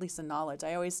have at least the knowledge.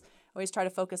 I always try to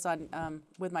focus on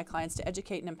with my clients to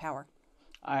educate and empower.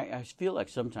 I feel like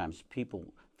sometimes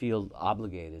people feel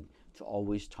obligated to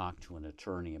always talk to an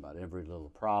attorney about every little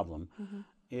problem.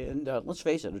 And let's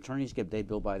face it, attorneys they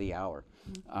bill by the hour.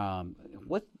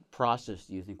 What process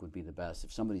do you think would be the best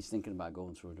if somebody's thinking about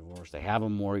going through a divorce? They have a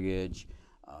mortgage,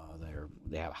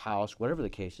 they have a house, whatever the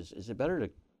case is. Is it better to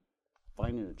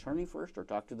find an attorney first or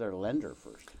talk to their lender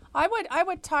first? I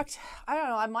would talk. I don't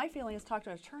know. My feeling is talk to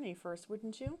an attorney first,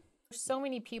 wouldn't you? So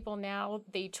many people now,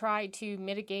 they try to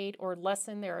mitigate or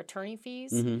lessen their attorney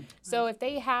fees. So if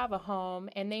they have a home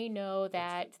and they know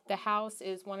that the house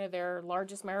is one of their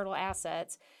largest marital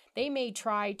assets, they may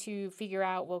try to figure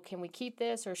out, well, can we keep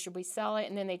this or should we sell it?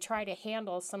 And then they try to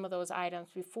handle some of those items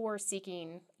before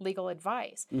seeking legal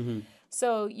advice.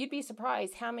 So you'd be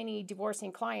surprised how many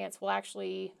divorcing clients will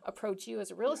actually approach you as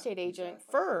a real estate agent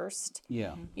first.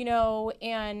 Yeah.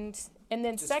 And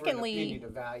then Just secondly, for an opinion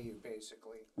of value,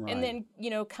 basically. Right. and then,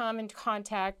 come and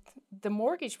contact the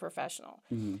mortgage professional.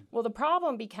 Well, the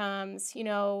problem becomes,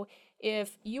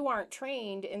 if you aren't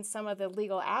trained in some of the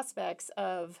legal aspects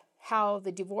of how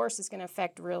the divorce is going to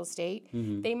affect real estate,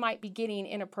 they might be getting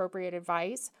inappropriate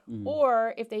advice.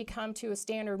 Or if they come to a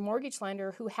standard mortgage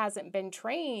lender who hasn't been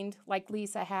trained, like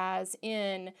Lisa has,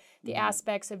 in the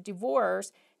aspects of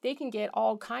divorce, they can get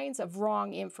all kinds of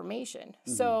wrong information.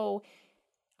 So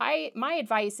my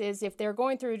advice is if they're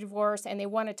going through a divorce and they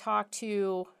want to talk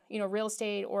to, real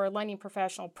estate or a lending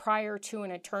professional prior to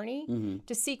an attorney,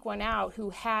 to seek one out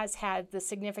who has had the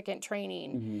significant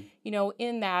training,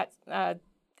 in that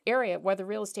area, whether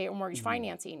real estate or mortgage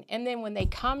financing. And then when they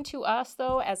come to us,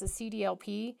 though, as a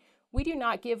CDLP, we do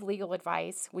not give legal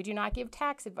advice. We do not give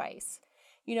tax advice.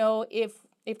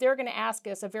 If they're going to ask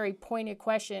us a very pointed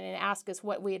question and ask us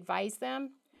what we advise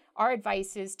them, our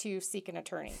advice is to seek an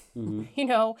attorney,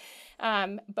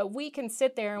 but we can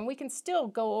sit there and we can still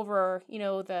go over,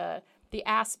 the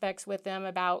aspects with them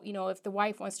about, if the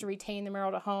wife wants to retain the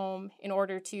marital home in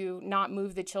order to not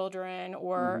move the children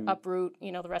or uproot,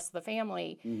 the rest of the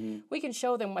family, we can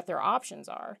show them what their options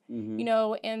are,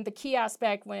 and the key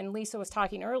aspect when Lisa was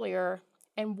talking earlier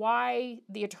and why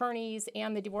the attorneys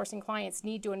and the divorcing clients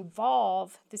need to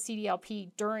involve the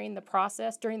CDLP during the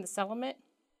process, during the settlement,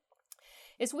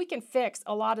 is we can fix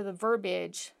a lot of the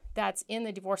verbiage that's in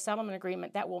the divorce settlement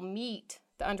agreement that will meet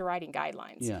the underwriting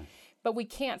guidelines. Yeah. But we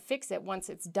can't fix it once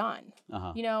it's done.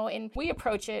 And we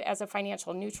approach it as a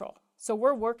financial neutral. So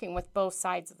we're working with both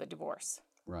sides of the divorce.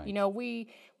 Right. We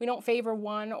don't favor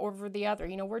one over the other.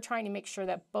 We're trying to make sure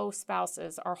that both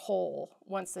spouses are whole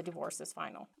once the divorce is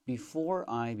final. Before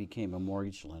I became a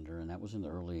mortgage lender, and that was in the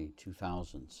early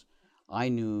 2000s, I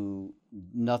knew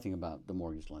nothing about the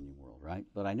mortgage lending world, right?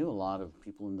 But I knew a lot of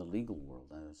people in the legal world.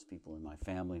 There's people in my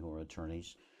family who are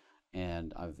attorneys,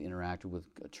 and I've interacted with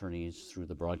attorneys through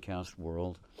the broadcast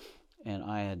world, and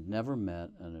I had never met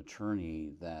an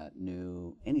attorney that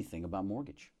knew anything about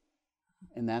mortgage.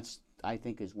 And that's, I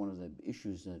think, is one of the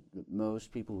issues that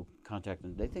most people who contact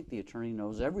them, they think the attorney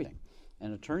knows everything.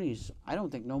 And attorneys, I don't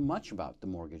think, know much about the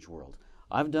mortgage world.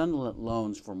 I've done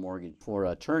loans for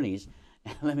attorneys,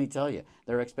 and let me tell you,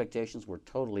 their expectations were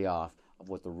totally off of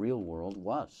what the real world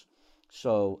was.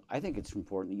 So I think it's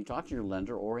important that you talk to your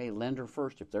lender or a lender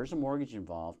first. If there's a mortgage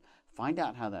involved, find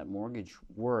out how that mortgage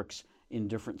works in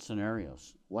different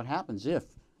scenarios. What happens if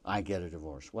I get a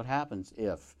divorce? What happens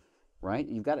if, right?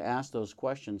 You've got to ask those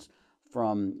questions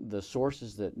from the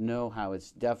sources that know how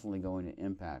it's definitely going to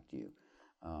impact you.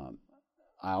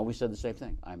 I always said the same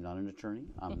thing. I'm not an attorney.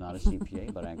 I'm not a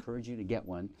CPA, but I encourage you to get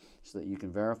one so that you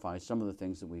can verify some of the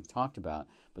things that we've talked about.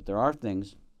 But there are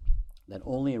things that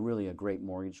only really a great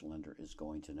mortgage lender is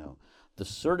going to know. The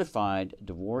certified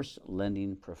divorce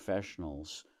lending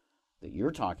professionals that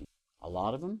you're talking, a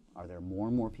lot of them, are there more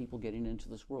and more people getting into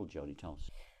this world? Jody, tell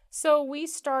us. So we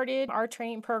started our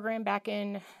training program back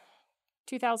in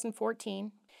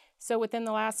 2014. So within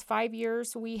the last 5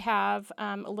 years, we have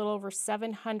a little over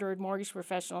 700 mortgage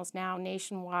professionals now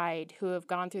nationwide who have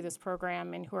gone through this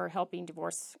program and who are helping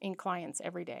divorcing clients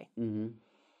every day.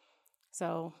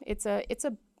 So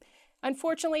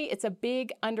unfortunately, it's a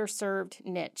big underserved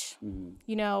niche,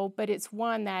 but it's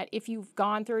one that if you've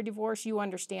gone through a divorce, you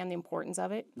understand the importance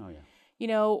of it. Oh,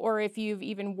 yeah. Or if you've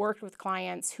even worked with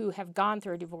clients who have gone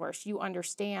through a divorce, you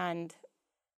understand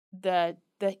that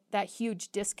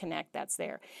huge disconnect that's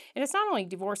there. And it's not only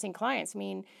divorcing clients. I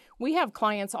mean, we have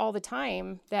clients all the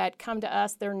time that come to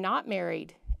us, they're not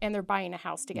married, and they're buying a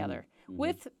house together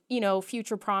with,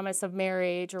 future promise of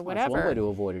marriage or whatever. That's one way to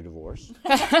avoid a divorce.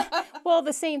 Well,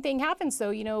 the same thing happens,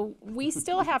 though. We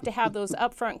still have to have those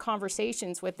upfront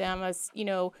conversations with them as,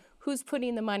 who's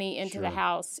putting the money into the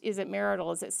house? Is it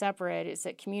marital? Is it separate? Is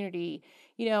it community?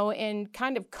 And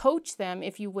kind of coach them,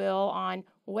 if you will, on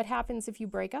what happens if you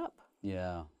break up.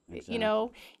 Yeah, exactly. You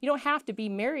don't have to be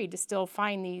married to still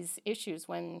find these issues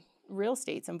when real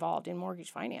estate's involved in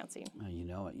mortgage financing.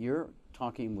 You're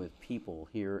talking with people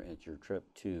here at your trip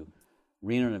to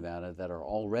Reno, Nevada that are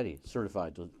already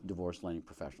certified divorce lending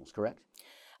professionals, correct?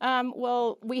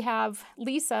 Well, we have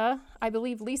Lisa. I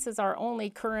believe Lisa's our only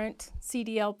current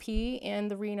CDLP in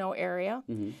the Reno area.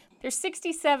 There's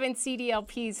 67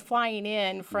 CDLPs flying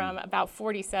in from about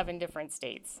 47 different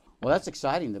states. Well, that's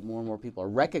exciting that more and more people are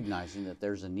recognizing that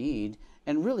there's a need.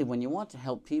 And really, when you want to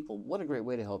help people, what a great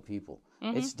way to help people.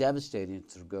 It's devastating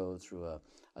to go through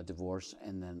a divorce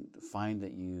and then find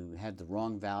that you had the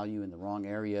wrong value in the wrong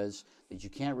areas, that you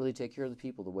can't really take care of the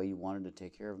people the way you wanted to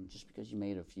take care of them just because you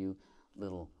made a few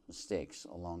little mistakes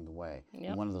along the way.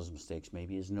 And one of those mistakes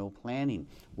maybe is no planning.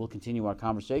 We'll continue our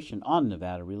conversation on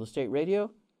Nevada Real Estate Radio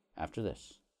after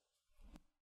this.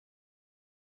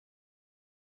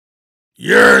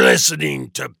 You're listening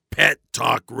to Pet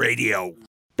Talk Radio.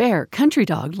 Bear Country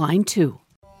Dog Line 2.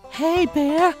 Hey,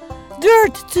 Bear.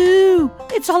 Dirt, too.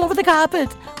 It's all over the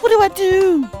carpet. What do I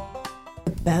do?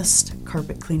 Best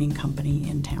carpet cleaning company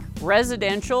in town.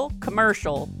 Residential,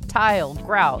 commercial, tile,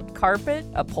 grout, carpet,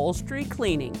 upholstery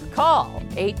cleaning. Call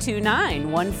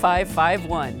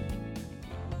 829-1551.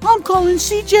 I'm calling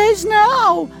CJ's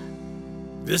now.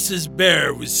 This is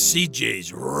Bear with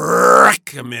CJ's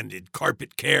recommended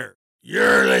carpet care.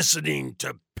 You're listening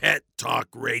to Pet Talk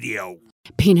Radio.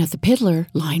 Peanut the Piddler,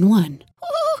 line 1.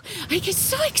 Oh, I get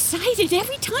so excited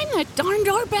every time that darn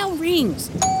doorbell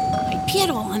rings. I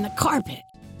piddle on the carpet.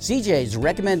 CJ's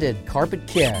recommended carpet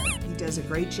care. He does a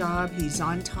great job. He's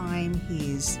on time.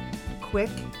 He's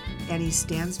quick, and he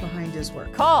stands behind his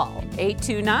work. Call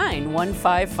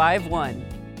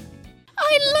 829-1551.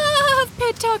 I love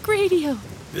Pet Talk Radio.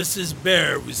 This is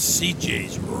Bear with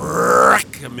CJ's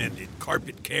recommended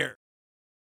carpet care.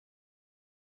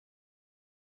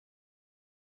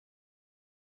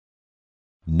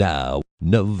 Now,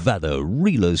 Nevada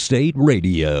Real Estate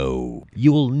Radio.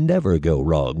 You'll never go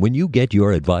wrong when you get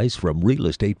your advice from real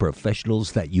estate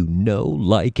professionals that you know,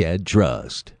 like, and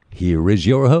trust. Here is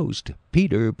your host,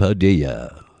 Peter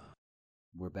Padilla.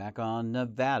 We're back on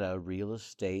Nevada Real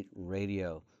Estate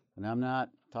Radio. And I'm not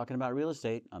talking about real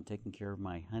estate, I'm taking care of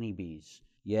my honeybees.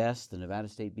 Yes, the Nevada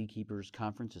State Beekeepers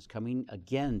Conference is coming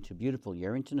again to beautiful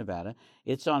Yerington, Nevada.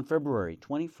 It's on February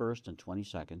 21st and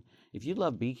 22nd. If you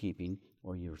love beekeeping,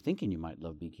 or you're thinking you might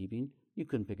love beekeeping, you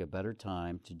couldn't pick a better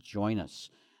time to join us.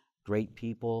 Great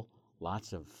people,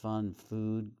 lots of fun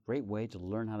food, great way to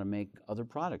learn how to make other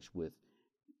products with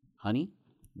honey,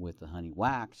 with the honey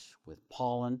wax, with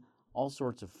pollen, all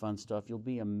sorts of fun stuff. You'll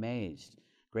be amazed.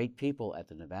 Great people at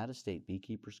the Nevada State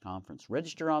Beekeepers Conference.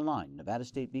 Register online,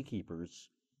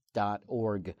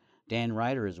 nevadastatebeekeepers.org. Dan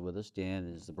Ryder is with us. Dan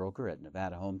is the broker at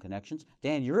Nevada Home Connections.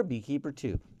 Dan, you're a beekeeper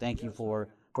too. Thank you for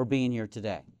being here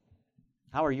today.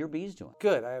 How are your bees doing?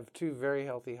 Good. I have 2 very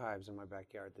healthy hives in my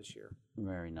backyard this year.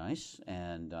 Very nice.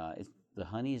 And the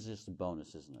honey is just a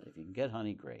bonus, isn't it? If you can get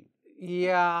honey, great.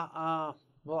 Yeah.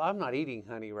 Well, I'm not eating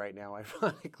honey right now,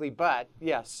 ironically, but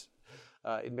yes,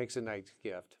 it makes a nice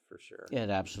gift for sure. Yeah, it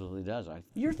absolutely does.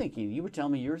 You were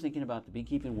telling me you're thinking about the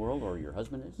beekeeping world, or your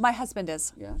husband is? My husband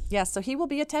is. Yeah. Yeah, so he will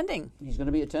be attending. He's going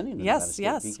to be attending the yes,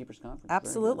 Nevada yes. State Beekeepers Conference.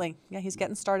 Absolutely. Yeah, he's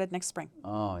getting started next spring.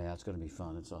 Oh, yeah, it's going to be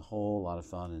fun. It's a whole lot of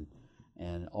fun,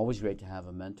 and always great to have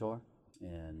a mentor.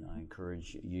 And I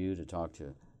encourage you to talk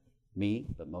to me,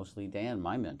 but mostly Dan,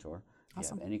 my mentor.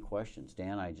 Awesome. If you have any questions,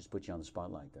 Dan, I just put you on the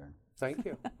spotlight there. Thank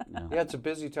you. Yeah, it's a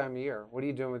busy time of year. What are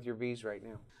you doing with your bees right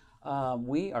now?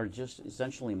 We are just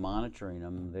essentially monitoring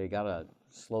them. They got a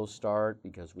slow start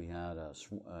because we had a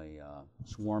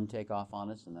swarm take off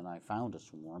on us, and then I found a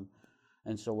swarm.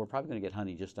 And so we're probably going to get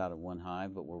honey just out of one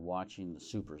hive, but we're watching the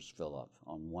supers fill up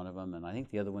on one of them, and I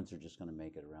think the other ones are just going to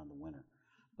make it around the winter.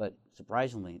 But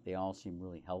surprisingly, they all seem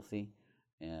really healthy,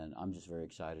 and I'm just very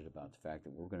excited about the fact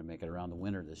that we're going to make it around the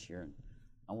winter this year, and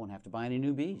I won't have to buy any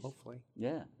new bees. Hopefully.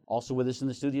 Yeah. Also with us in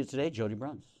the studio today, Jody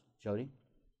Bruns. Jody,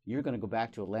 you're going to go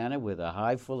back to Atlanta with a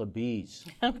hive full of bees.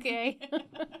 Okay.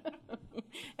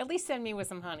 At least send me with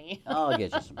some honey. I'll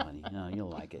get you some honey. No, you'll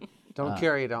like it. Don't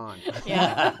carry it on.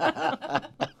 Yeah.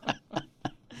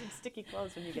 Sticky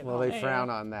clothes when you get home. Well, they frown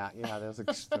on that. Yeah, they'll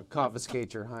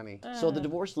confiscate your honey. So the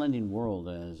divorce lending world,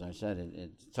 as I said,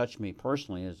 it touched me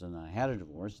personally as I had a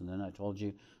divorce, and then I told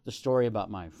you the story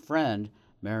about my friend,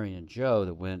 Mary and Joe,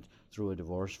 that went through a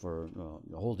divorce for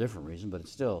a whole different reason, but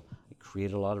it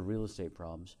created a lot of real estate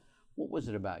problems. What was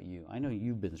it about you? I know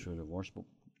you've been through a divorce, but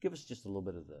give us just a little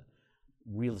bit of the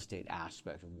real estate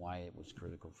aspect of why it was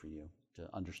critical for you to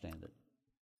understand it.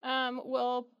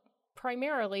 Well,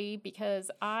 primarily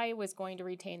because I was going to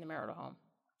retain the marital home,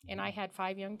 and I had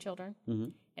 5 young children,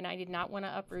 and I did not want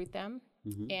to uproot them,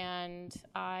 and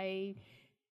I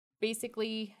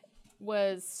basically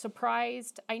was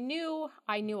surprised. I knew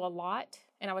a lot,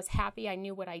 and I was happy I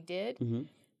knew what I did,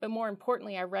 but more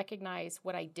importantly, I recognized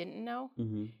what I didn't know.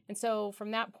 And so from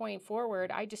that point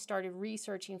forward, I just started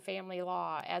researching family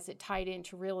law as it tied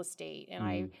into real estate, and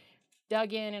I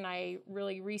dug in and I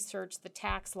really researched the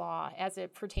tax law as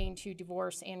it pertained to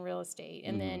divorce and real estate,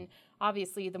 and then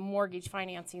obviously the mortgage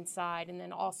financing side, and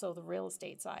then also the real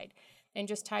estate side, and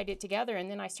just tied it together.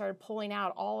 And then I started pulling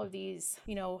out all of these,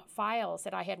 files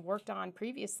that I had worked on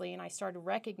previously, and I started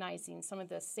recognizing some of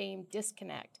the same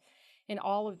disconnect in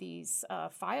all of these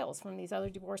files from these other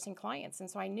divorcing clients. And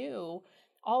so I knew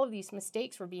all of these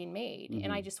mistakes were being made,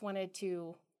 and I just wanted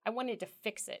to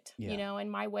fix it,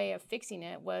 and my way of fixing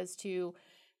it was to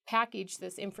package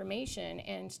this information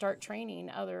and start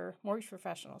training other mortgage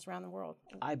professionals around the world.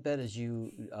 I bet as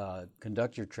you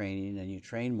conduct your training and you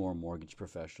train more mortgage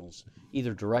professionals,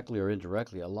 either directly or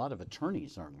indirectly, a lot of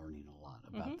attorneys are learning a lot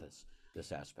about this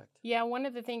aspect. Yeah, one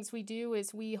of the things we do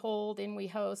is we hold and we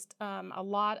host a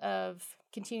lot of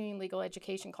continuing legal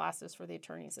education classes for the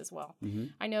attorneys as well.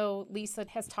 I know Lisa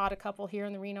has taught a couple here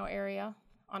in the Reno area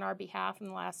on our behalf in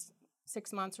the last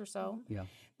 6 months or so. Yeah.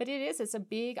 But it's a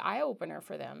big eye opener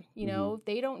for them. You know,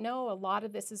 they don't know a lot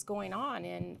of this is going on,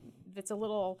 and it's a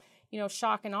little,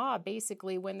 shock and awe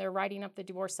basically when they're writing up the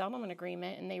divorce settlement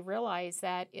agreement and they realize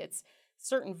that it's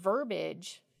certain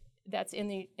verbiage that's in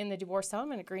the divorce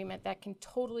settlement agreement that can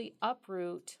totally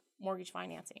uproot mortgage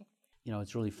financing.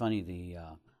 It's really funny.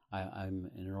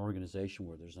 I'm in an organization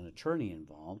where there's an attorney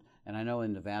involved, and I know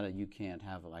in Nevada you can't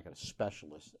have like a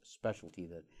specialty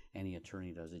that any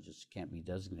attorney does. It just can't be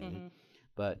designated.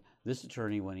 But this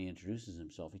attorney, when he introduces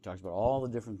himself, he talks about all the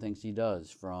different things he does,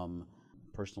 from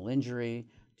personal injury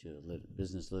to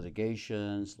business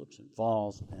litigation, slips and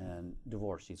falls, and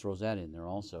divorce. He throws that in there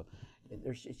also.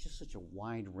 It's just such a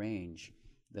wide range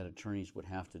that attorneys would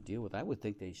have to deal with. I would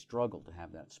think they struggle to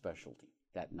have that specialty,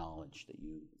 that knowledge that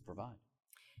you provide.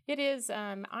 It is.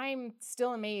 I'm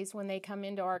still amazed when they come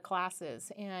into our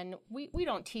classes, and we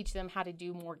don't teach them how to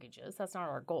do mortgages. That's not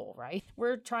our goal, right?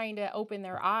 We're trying to open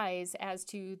their eyes as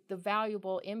to the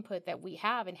valuable input that we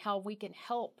have and how we can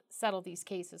help settle these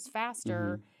cases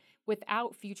faster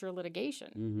without future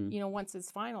litigation, once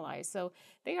it's finalized. So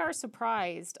they are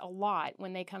surprised a lot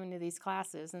when they come into these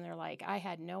classes, and they're like, I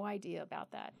had no idea about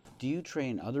that. Do you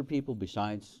train other people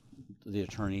besides the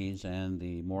attorneys and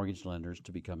the mortgage lenders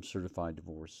to become certified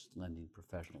divorce lending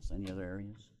professionals? Any other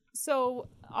areas? So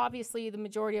obviously the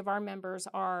majority of our members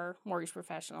are mortgage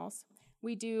professionals.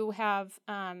 We do have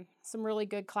some really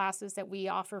good classes that we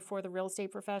offer for the real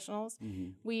estate professionals.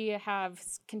 We have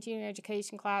continuing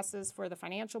education classes for the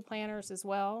financial planners as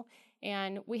well.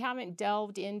 And we haven't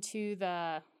delved into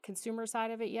the consumer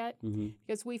side of it yet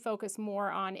because we focus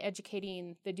more on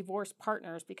educating the divorce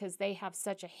partners because they have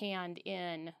such a hand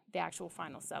in the actual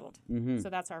final settlement.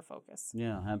 So that's our focus.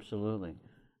 Yeah, absolutely.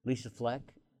 Lisa Fleck,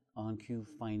 OnQ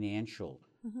Financial.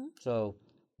 So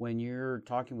when you're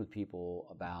talking with people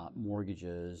about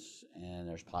mortgages and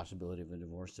there's possibility of a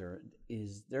divorce,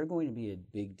 is there going to be a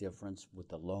big difference with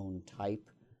the loan type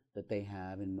that they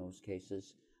have in most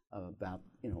cases about,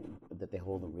 that they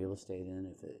hold the real estate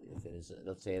in? If it is,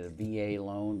 let's say, a VA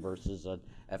loan versus a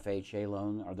FHA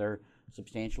loan, are there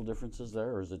substantial differences there,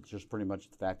 or is it just pretty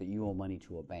much the fact that you owe money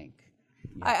to a bank?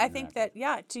 I think that,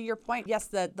 to your point, yes,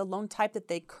 the loan type that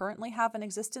they currently have in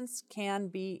existence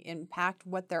can impact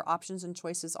what their options and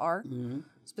choices are.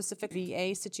 Specific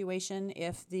VA situation,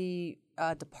 if the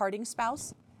departing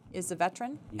spouse is a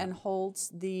veteran and holds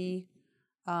the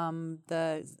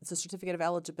certificate of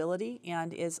eligibility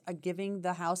and is giving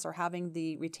the house or having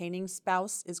the retaining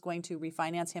spouse is going to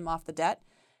refinance him off the debt,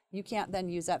 you can't then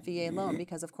use that VA loan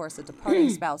because, of course, the departing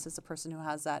spouse is the person who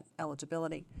has that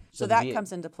eligibility. So that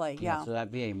comes into play, So that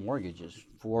VA mortgage is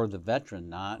for the veteran,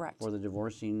 not for the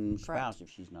divorcing spouse if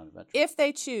she's not a veteran. If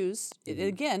they choose,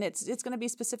 again, it's going to be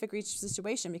specific for each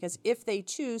situation because if they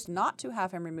choose not to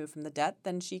have him removed from the debt,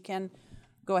 then she can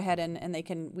go ahead and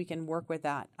we can work with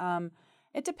that.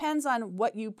 It depends on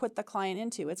what you put the client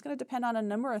into. It's going to depend on a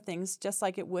number of things, just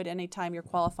like it would any time you're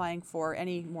qualifying for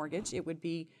any mortgage. It would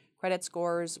be credit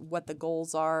scores, what the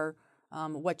goals are,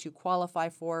 what you qualify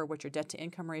for, what your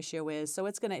debt-to-income ratio is. So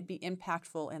it's going to be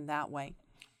impactful in that way.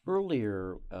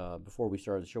 Earlier, before we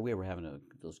started the show, we were having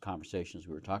those conversations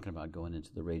we were talking about going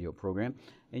into the radio program,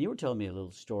 and you were telling me a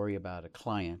little story about a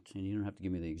client, and you don't have to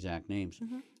give me the exact names,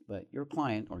 but your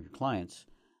client or your clients,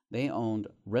 they owned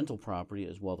rental property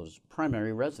as well as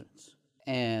primary residence.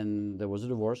 And there was a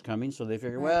divorce coming, so they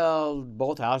figured, well,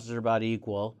 both houses are about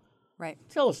equal. Right.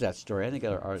 Tell us that story. I think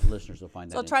our listeners will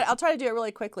find that interesting. I'll try to do it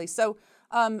really quickly. So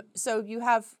the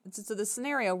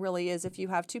scenario really is if you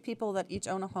have two people that each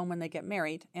own a home when they get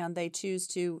married and they choose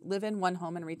to live in one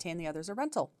home and retain the other as a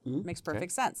rental. Makes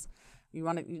perfect sense.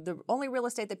 The only real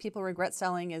estate that people regret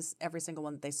selling is every single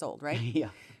one that they sold, right? Yeah.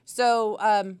 So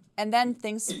and then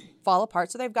things fall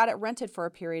apart. So they've got it rented for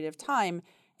a period of time.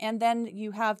 And then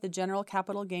you have the general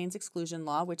capital gains exclusion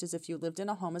law, which is if you lived in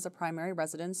a home as a primary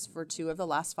residence for 2 of the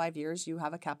last 5 years, you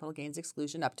have a capital gains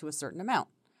exclusion up to a certain amount.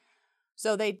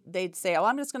 So they'd say,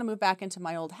 I'm just going to move back into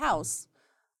my old house.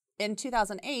 In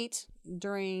 2008,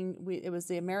 it was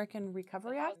the American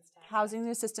Recovery Act, Housing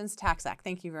Assistance Tax Act.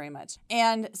 Thank you very much.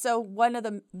 And so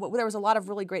there was a lot of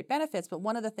really great benefits, but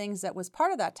one of the things that was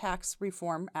part of that Tax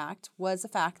Reform Act was the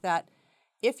fact that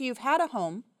if you've had a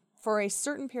home for a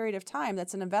certain period of time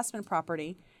that's an investment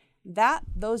property,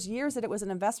 those years that it was an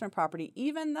investment property,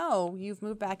 even though you've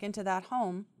moved back into that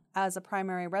home as a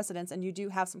primary residence and you do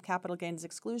have some capital gains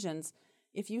exclusions,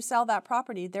 if you sell that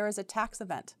property, there is a tax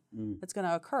event that's going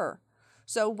to occur.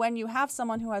 So when you have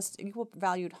someone who has equal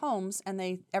valued homes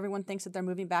and everyone thinks that they're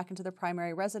moving back into their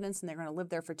primary residence and they're going to live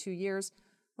there for 2 years,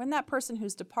 when that person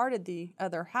who's departed the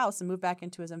other house and moved back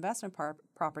into his investment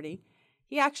property,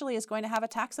 he actually is going to have a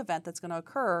tax event that's going to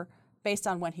occur based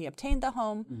on when he obtained the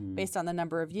home, based on the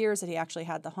number of years that he actually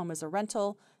had the home as a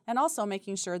rental, and also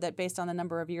making sure that based on the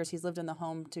number of years he's lived in the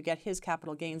home to get his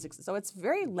capital gains. So it's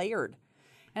very layered.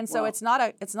 And so it's not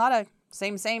a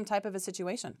same type of a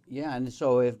situation. Yeah, and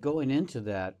so if going into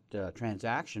that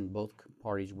transaction, both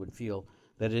parties would feel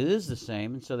that it is the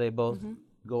same, and so they both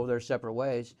go their separate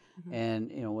ways,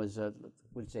 and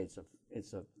would say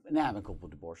it's an amicable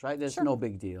divorce, right? There's no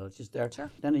big deal. It's just there. Sure.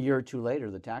 Then a year or two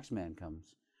later, the tax man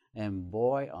comes, and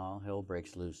boy, all hell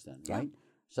breaks loose then, right?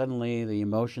 Suddenly the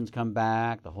emotions come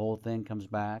back, the whole thing comes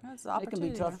back. It can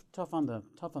be tough on the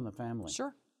family.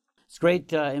 Sure. It's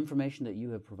great information that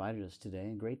you have provided us today,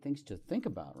 and great things to think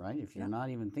about, right? If you're not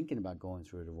even thinking about going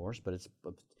through a divorce, but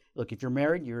look, if you're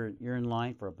married, you're in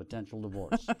line for a potential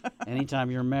divorce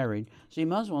anytime you're married. So you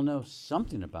might as well know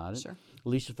something about it. Sure.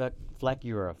 Lisa Fleck,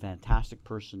 you're a fantastic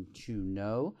person to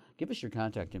know. Give us your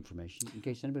contact information in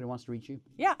case anybody wants to reach you.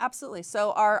 Yeah, absolutely.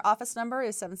 So our office number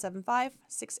is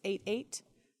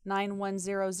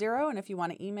 775-688-9100. And if you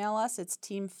want to email us, it's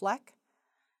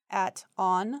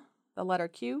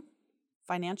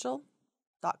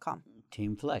teamfleck@ontheletter-Q-financial.com.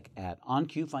 Team Fleck at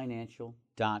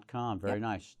onqfinancial.com. Very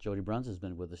nice. Jody Bruns has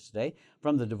been with us today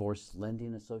from the Divorce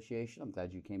Lending Association. I'm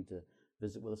glad you came to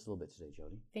visit with us a little bit today,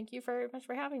 Jody. Thank you very much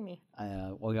for having me.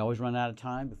 We always run out of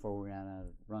time before we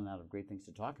run out of great things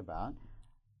to talk about.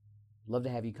 Love to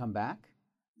have you come back.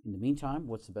 In the meantime,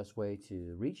 what's the best way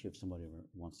to reach you if somebody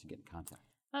wants to get in contact?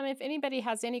 If anybody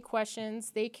has any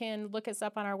questions, they can look us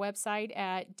up on our website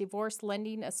at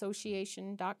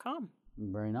divorcelendingassociation.com.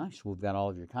 Very nice. We've got all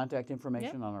of your contact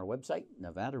information on our website,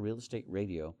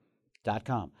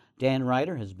 NevadaRealEstateRadio.com. Dan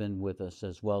Ryder has been with us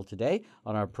as well today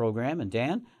on our program. And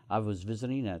Dan, I was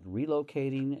visiting at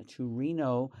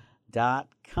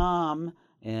relocatingtoreno.com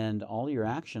and all your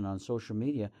action on social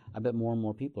media. I bet more and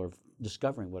more people are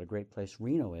discovering what a great place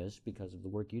Reno is because of the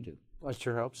work you do. I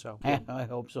sure hope so. I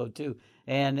hope so, too.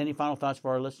 And any final thoughts for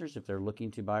our listeners if they're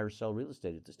looking to buy or sell real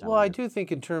estate at this time? Well, I do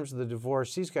think in terms of the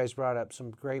divorce, these guys brought up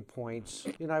some great points.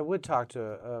 I would talk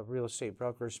to a real estate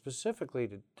broker specifically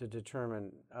to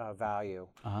determine value.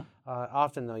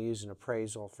 Often they'll use an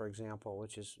appraisal, for example,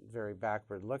 which is very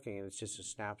backward looking, and it's just a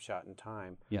snapshot in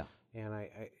time. Yeah. And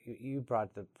you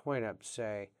brought the point up to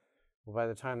say, well,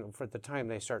 at the time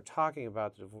they start talking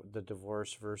about the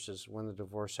divorce versus when the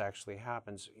divorce actually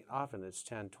happens, often it's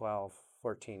 10, 12,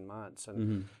 14 months.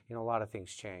 And, a lot of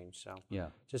things change. So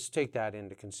just take that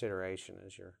into consideration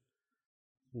as you're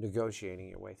negotiating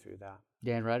your way through that.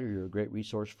 Dan Ryder, you're a great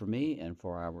resource for me and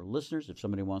for our listeners. If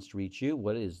somebody wants to reach you,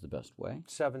 what is the best way?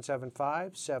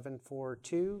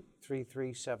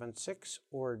 775-742-3376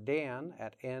 or Dan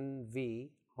at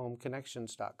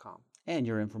nvhomeconnections.com. And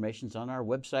your information's on our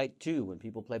website, too. When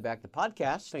people play back the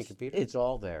podcast, thank you, Peter. It's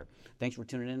all there. Thanks for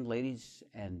tuning in, ladies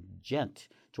and gent.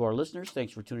 To our listeners,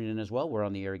 thanks for tuning in as well. We're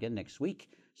on the air again next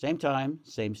week. Same time,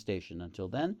 same station. Until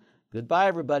then, goodbye,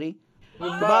 everybody.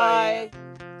 Goodbye.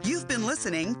 You've been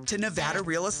listening to Nevada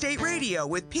Real Estate Radio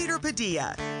with Peter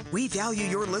Padilla. We value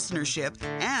your listenership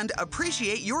and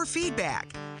appreciate your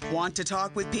feedback. Want to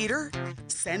talk with Peter?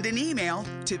 Send an email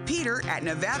to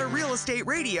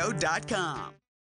peter@nevadarealestateradio.com.